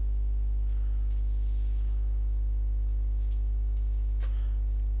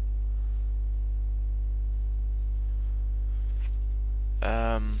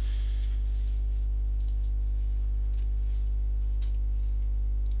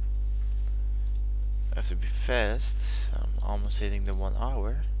 I have to be fast. I'm almost hitting the 1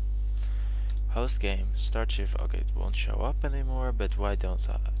 hour. Host game, start shift. Okay, it won't show up anymore. But why don't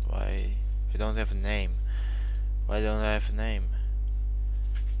I? Why I don't have a name? Why don't I have a name?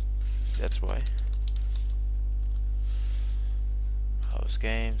 That's why. Host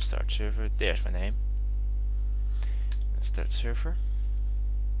game, start server. There's my name. Start server.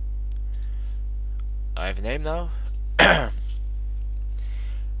 I have a name now.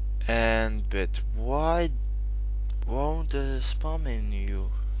 But why won't the spawn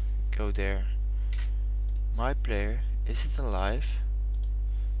menu go there? My player, is it alive?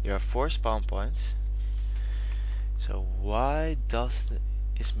 There are 4 spawn points. So why does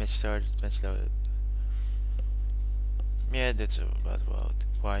is match started, match loaded? Yeah, that's about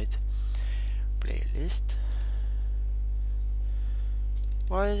white. Playlist.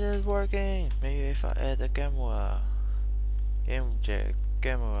 Why is it working? Maybe if I add a camera. Game object,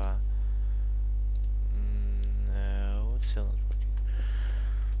 camera. No, it's still not working.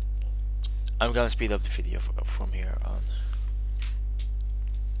 I'm gonna speed up the video from here on.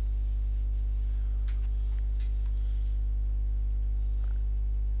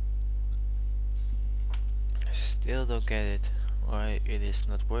 I still don't get it. Why it is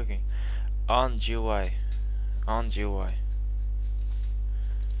not working. On GUI. On GUI.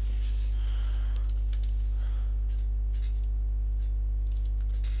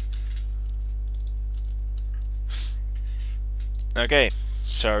 Okay,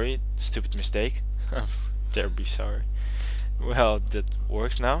 sorry, stupid mistake. I'm terribly sorry. Well, that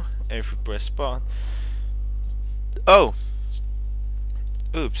works now. If we press spawn. Oh!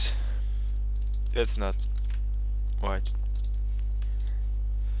 Oops. That's not right.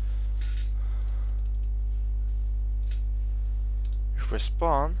 If we press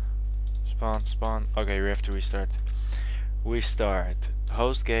spawn. Spawn. Okay, we have to restart. We start.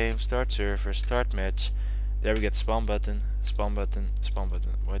 Host game, start server, start match. There we get spawn button.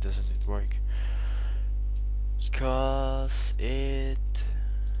 Why doesn't it work? Because it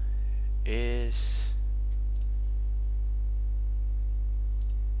is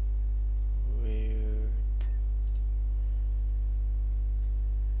weird.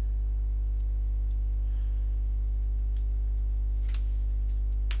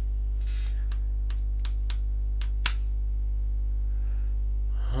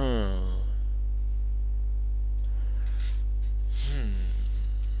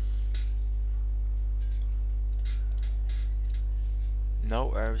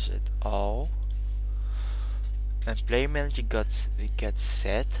 No errors at all. And player manager gets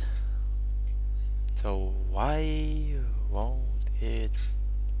set. So why won't it?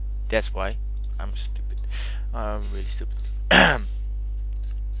 That's why. I'm stupid. I'm really stupid.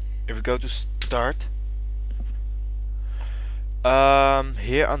 If we go to start,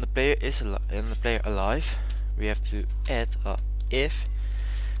 here on the player alive, we have to add a if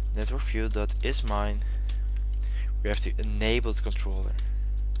network view dot is mine. We have to enable the controller.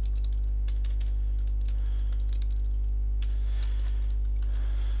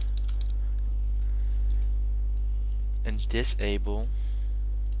 And disable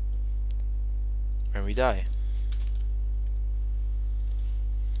when we die.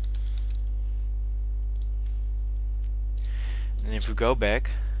 And if we go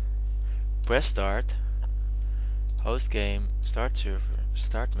back, press start, host game, start server,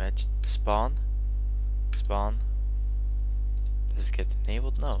 start match, spawn. Does it get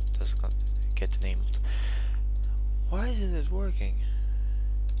enabled? No, it does not get enabled. Why isn't it working?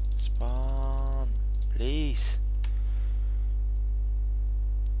 Spawn, please.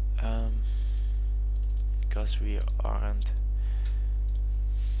 Because we aren't.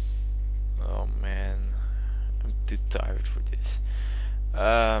 Oh man, I'm too tired for this.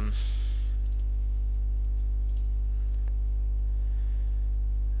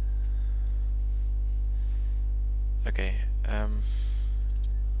 Okay.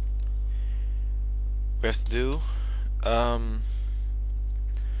 We have to do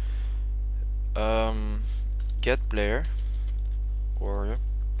get player or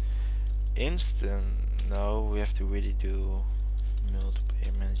instant. No, we have to really do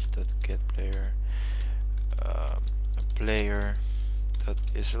multiplayer manager dot get player, a player that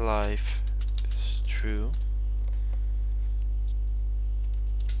is alive is true.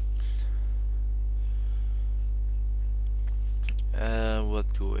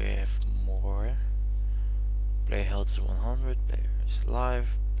 What do we have more? Player health is 100, player is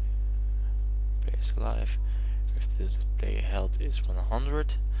alive, player is alive. If the player health is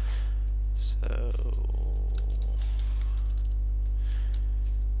 100, so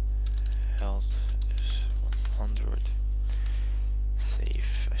health is 100.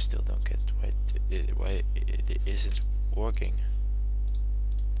 Save. I still don't get why it isn't working.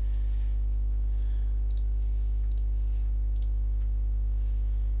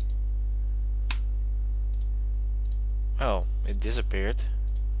 Oh, it disappeared.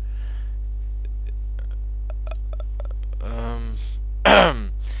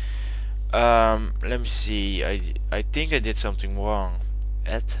 Let me see. I think I did something wrong.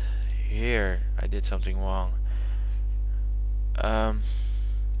 At here, I did something wrong.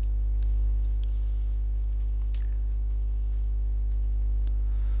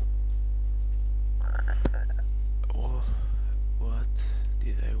 What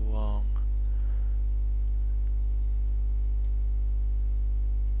did I wrong?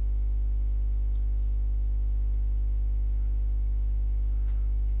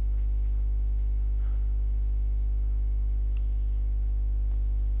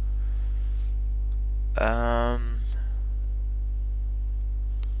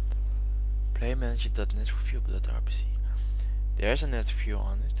 Play manager.netview.rpc. There's a net view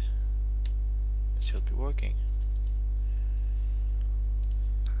on it. It should be working.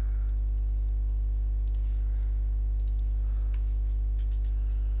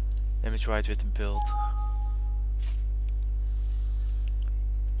 Let me try it with the build.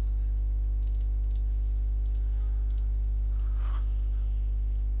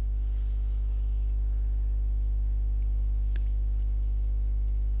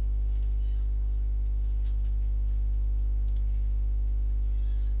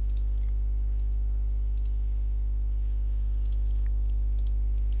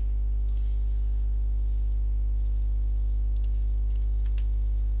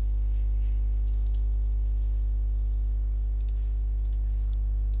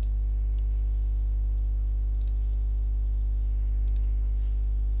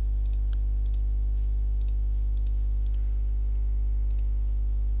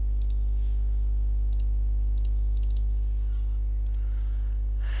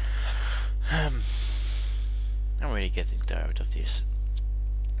 I'm really getting tired of this.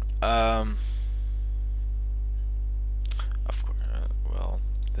 Of course, well,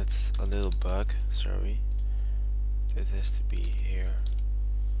 that's a little bug. Sorry, that has to be here.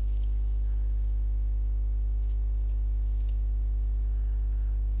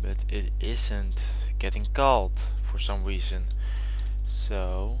 But it isn't getting called for some reason.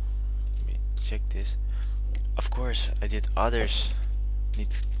 So let me check this. Of course, I did others.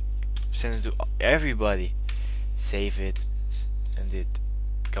 Need to send it to everybody. Save it and it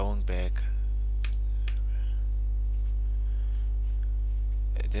going back.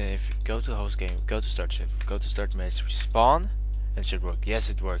 And then if you go to host game, go to start shift, go to start match, respawn, and it should work. Yes,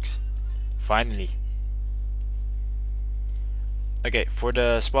 it works. Finally. Okay, for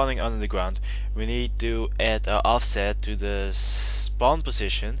the spawning under the ground, we need to add an offset to the spawn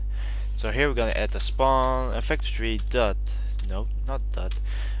position. So here we're gonna add a spawn a vector tree dot. No, not dot.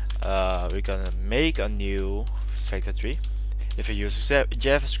 We're gonna make a new vector tree. If you use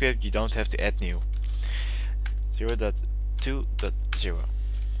JavaScript, you don't have to add new. 0.2.0.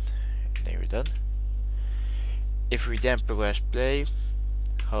 Then we're done. If we then press play,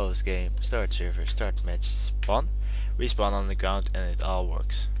 host game, start server, start match, spawn, respawn on the ground, and it all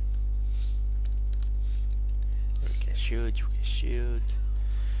works. You can shoot, you can shoot.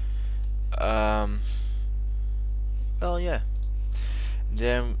 Well, yeah.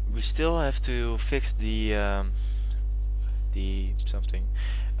 Then we still have to fix the something.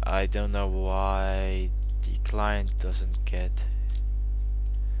 I don't know why the client doesn't get.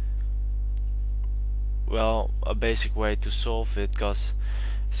 Well, a basic way to solve it, because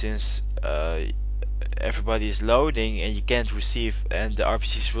since everybody is loading and you can't receive, and the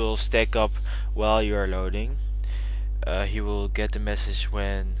RPCs will stack up while you are loading, he will get the message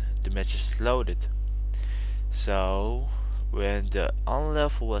when the match is loaded. So when the on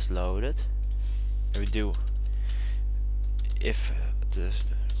level was loaded, we do if the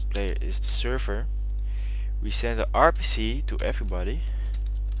player is the server, we send an RPC to everybody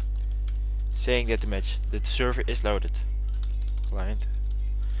saying that the server is loaded. Client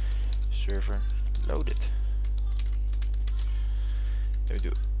server loaded. Then we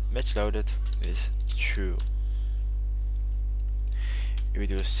do match loaded is true. If we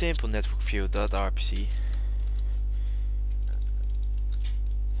do a simple network view.rpc,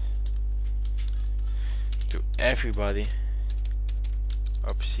 to everybody,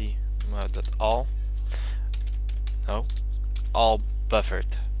 rpc all, no, all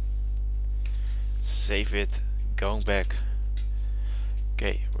buffered. Save it, going back.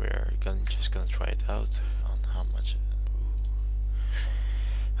 Okay, we're just gonna try it out on how much.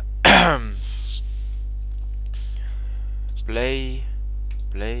 Play,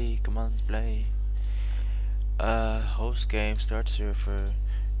 come on, play. Host game, start server,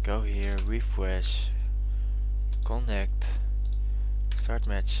 go here, refresh, connect, start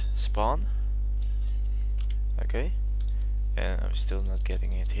match, spawn. Okay, and I'm still not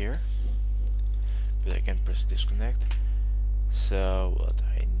getting it here, but I can press disconnect, So what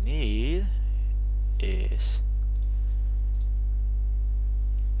I need is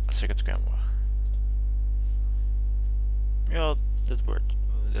a second camera. Yeah,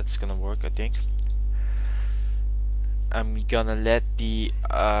 that's gonna work, I think. I'm gonna let the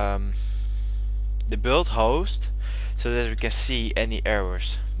build host so that we can see any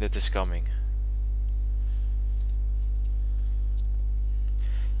errors that is coming.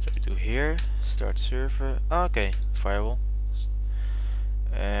 So we do here, start server, okay, firewall,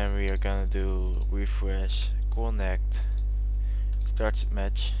 and we are gonna do refresh, connect, start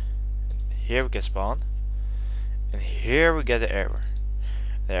match. Here we get spawn, and here we get the error.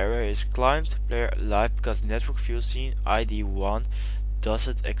 The error is client player live because network view scene ID 1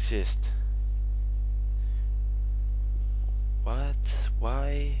 doesn't exist. What?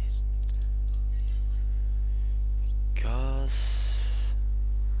 Why? Because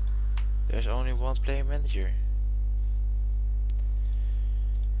there's only one player manager.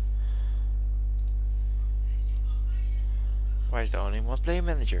 Why is there only one player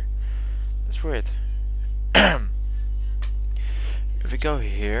manager? That's weird. If we go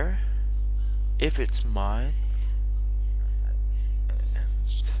here, if it's mine, and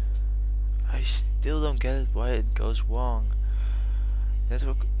I still don't get it why it goes wrong.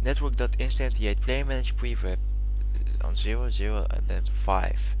 Network.instantiate player manager prefab on 0, 0 and then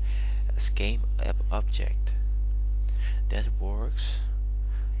 5 as game app object. That works,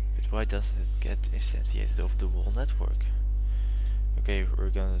 but why doesn't it get instantiated over the whole network? Okay, we're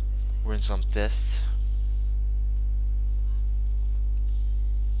gonna run some tests.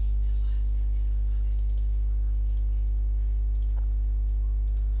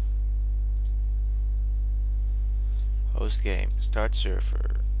 Host game, start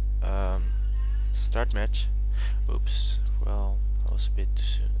server, start match. Oops, well, that was a bit too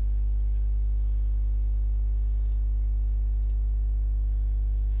soon.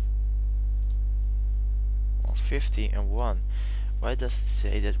 Well, 50 and 1. Why does it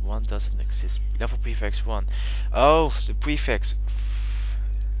say that 1 doesn't exist? Level prefix 1. Oh, the prefix.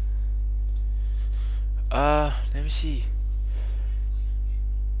 Let me see.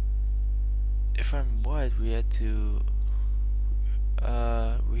 If I'm right, we had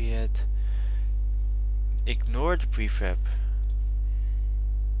ignored the prefab,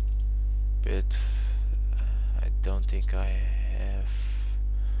 but I don't think I have.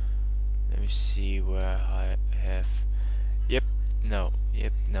 Let me see where I have. Yep, no.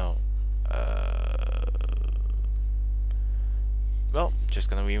 Well, just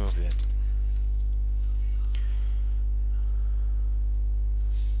gonna remove it.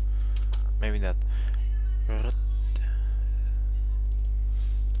 Maybe not.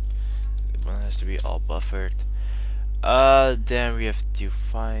 One has to be all buffered. Then we have to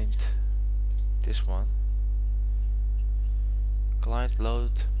find this one. Client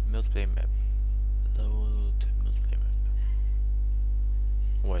load multiplayer map. Load multiplayer map.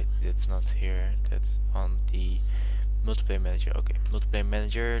 Wait, it's not here. That's on the multiplayer manager. Okay, multiplayer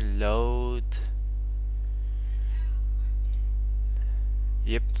manager load.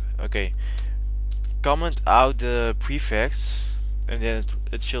 Yep. Okay. Comment out the prefix, and then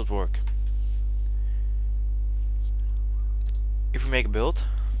it should work. If we make a build,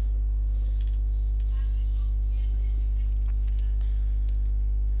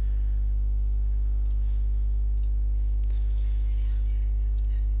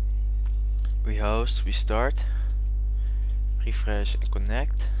 we host, we start, refresh and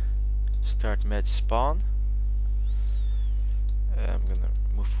connect, start match spawn. I'm gonna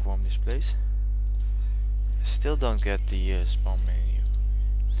move from this place. I still don't get the spawn menu.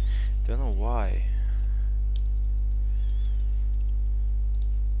 Don't know why.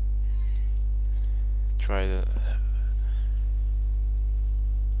 Try the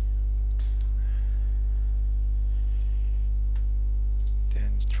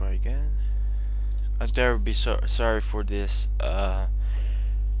then try again. I'm terribly sorry for this. But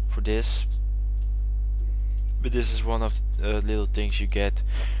this is one of the little things you get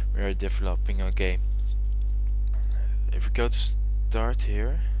when you're developing a game. If we go to start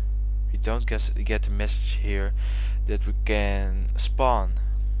here, we don't get the message here that we can spawn.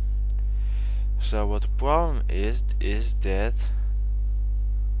 So what the problem is that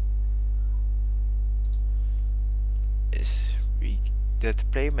the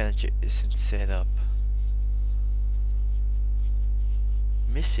player manager isn't set up.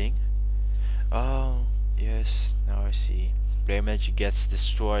 Missing? Oh yes, now I see. Player manager gets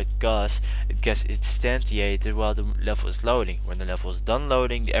destroyed because it gets instantiated while the level is loading. When the level is done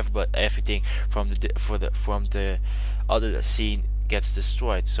loading, everything from the other scene gets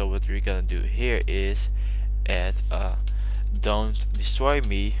destroyed. So what we're gonna do here is add a don't destroy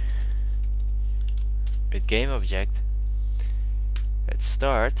me with game object. Let's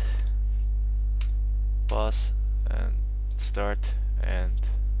start, pause, and start, and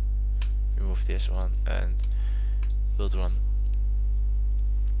remove this one and build one.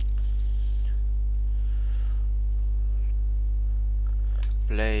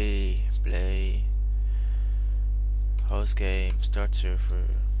 Play, host game, start server,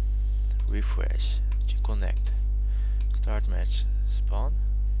 refresh, connect, start match, spawn.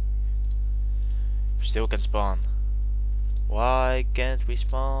 We still can spawn. Why can't we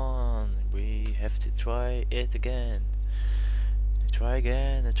spawn? We have to try it again. Try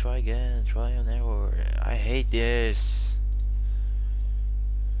again and try again, try an error. I hate this.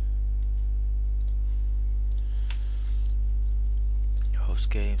 Host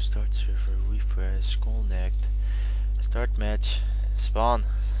game, start server, refresh, connect, start match, spawn.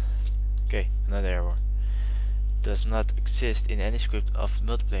 Okay, another error. Does not exist in any script of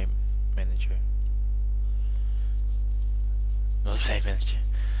multiplayer manager. Multiplayer manager.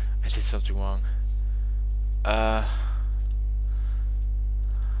 I did something wrong. I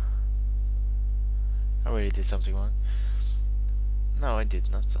really did something wrong. No, I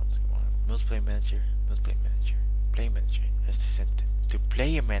did not something wrong. Multiplayer manager, play manager has to send to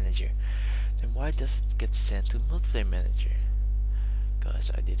player manager. Then why does it get sent to multiplayer manager? Because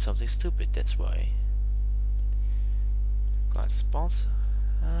I did something stupid, that's why. Client sponsor.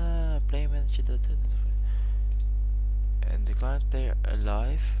 Player manager. And the client player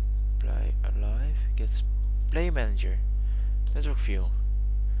alive gets play manager. Network view.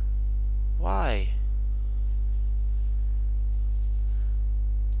 Why?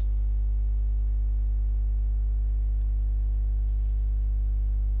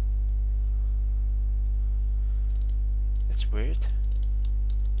 That's weird.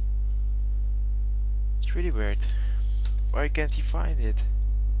 It's really weird. Why can't he find it?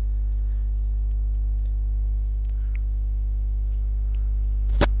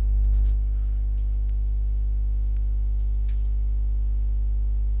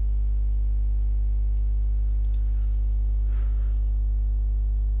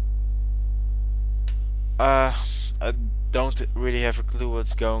 I don't really have a clue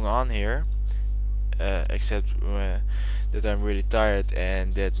what's going on here, except that I'm really tired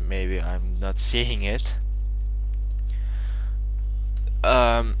and that maybe I'm not seeing it.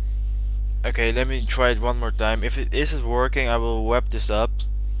 Okay, let me try it one more time. If it isn't working, I will wrap this up,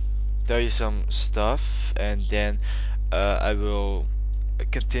 tell you some stuff, and then I will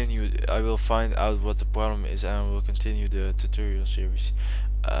continue. I will find out what the problem is, and I will continue the tutorial series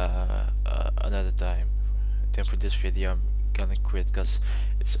another time. Then for this video I'm gonna quit because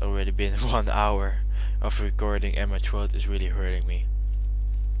it's already been 1 hour of recording and my throat is really hurting me.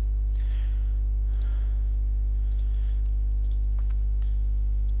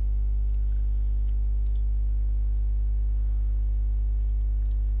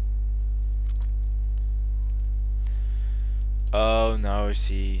 Oh, now I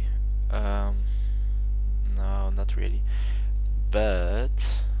see. No, not really, but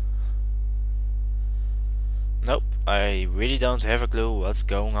nope, I really don't have a clue what's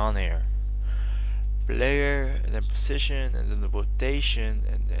going on here. Player, and then position, and then the rotation,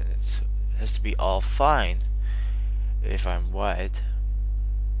 and then it has to be all fine if I'm white.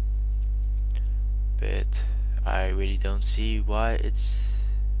 But I really don't see why it's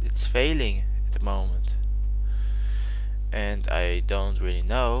failing at the moment. And I don't really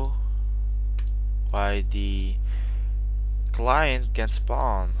know why the client can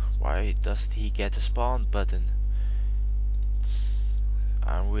spawn. Why doesn't he get a spawn button?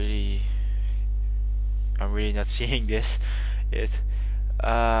 I'm really not seeing this.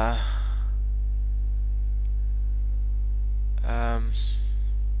 I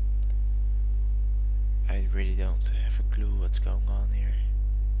really don't have a clue what's going on here.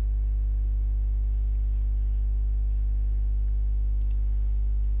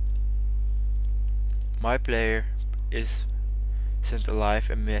 My player is sent alive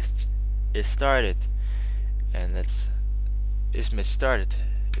and missed is started, and is missed started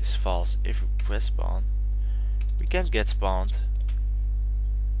is false. If we press spawn, we can't get spawned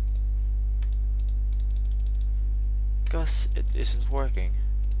because it isn't working.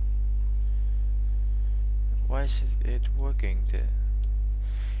 Why isn't it working? The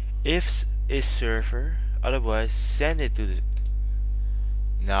ifs is server, otherwise send it to the.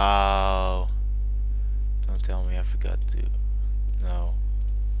 No, don't tell me I forgot to. No.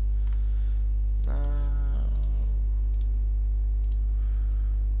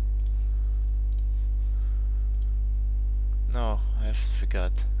 No, I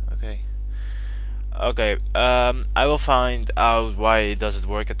forgot. Okay. Okay, I will find out why it doesn't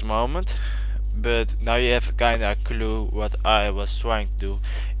work at the moment, but now you have kind of a clue what I was trying to do.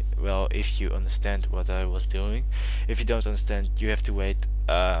 Well, if you understand what I was doing. If you don't understand, you have to wait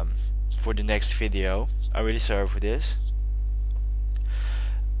for the next video. I'm really sorry for this.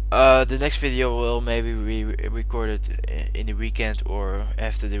 The next video will maybe be recorded in the weekend or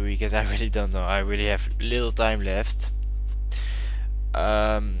after the weekend. I really don't know. I really have little time left.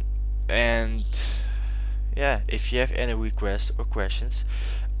 And yeah, if you have any requests or questions,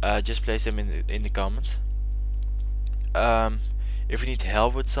 just place them in the comments. If you need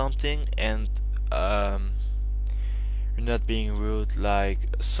help with something and you're not being rude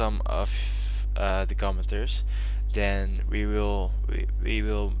like some of the commenters, then we will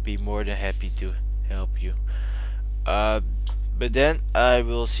be more than happy to help you. But then I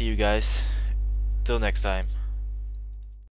will see you guys till next time.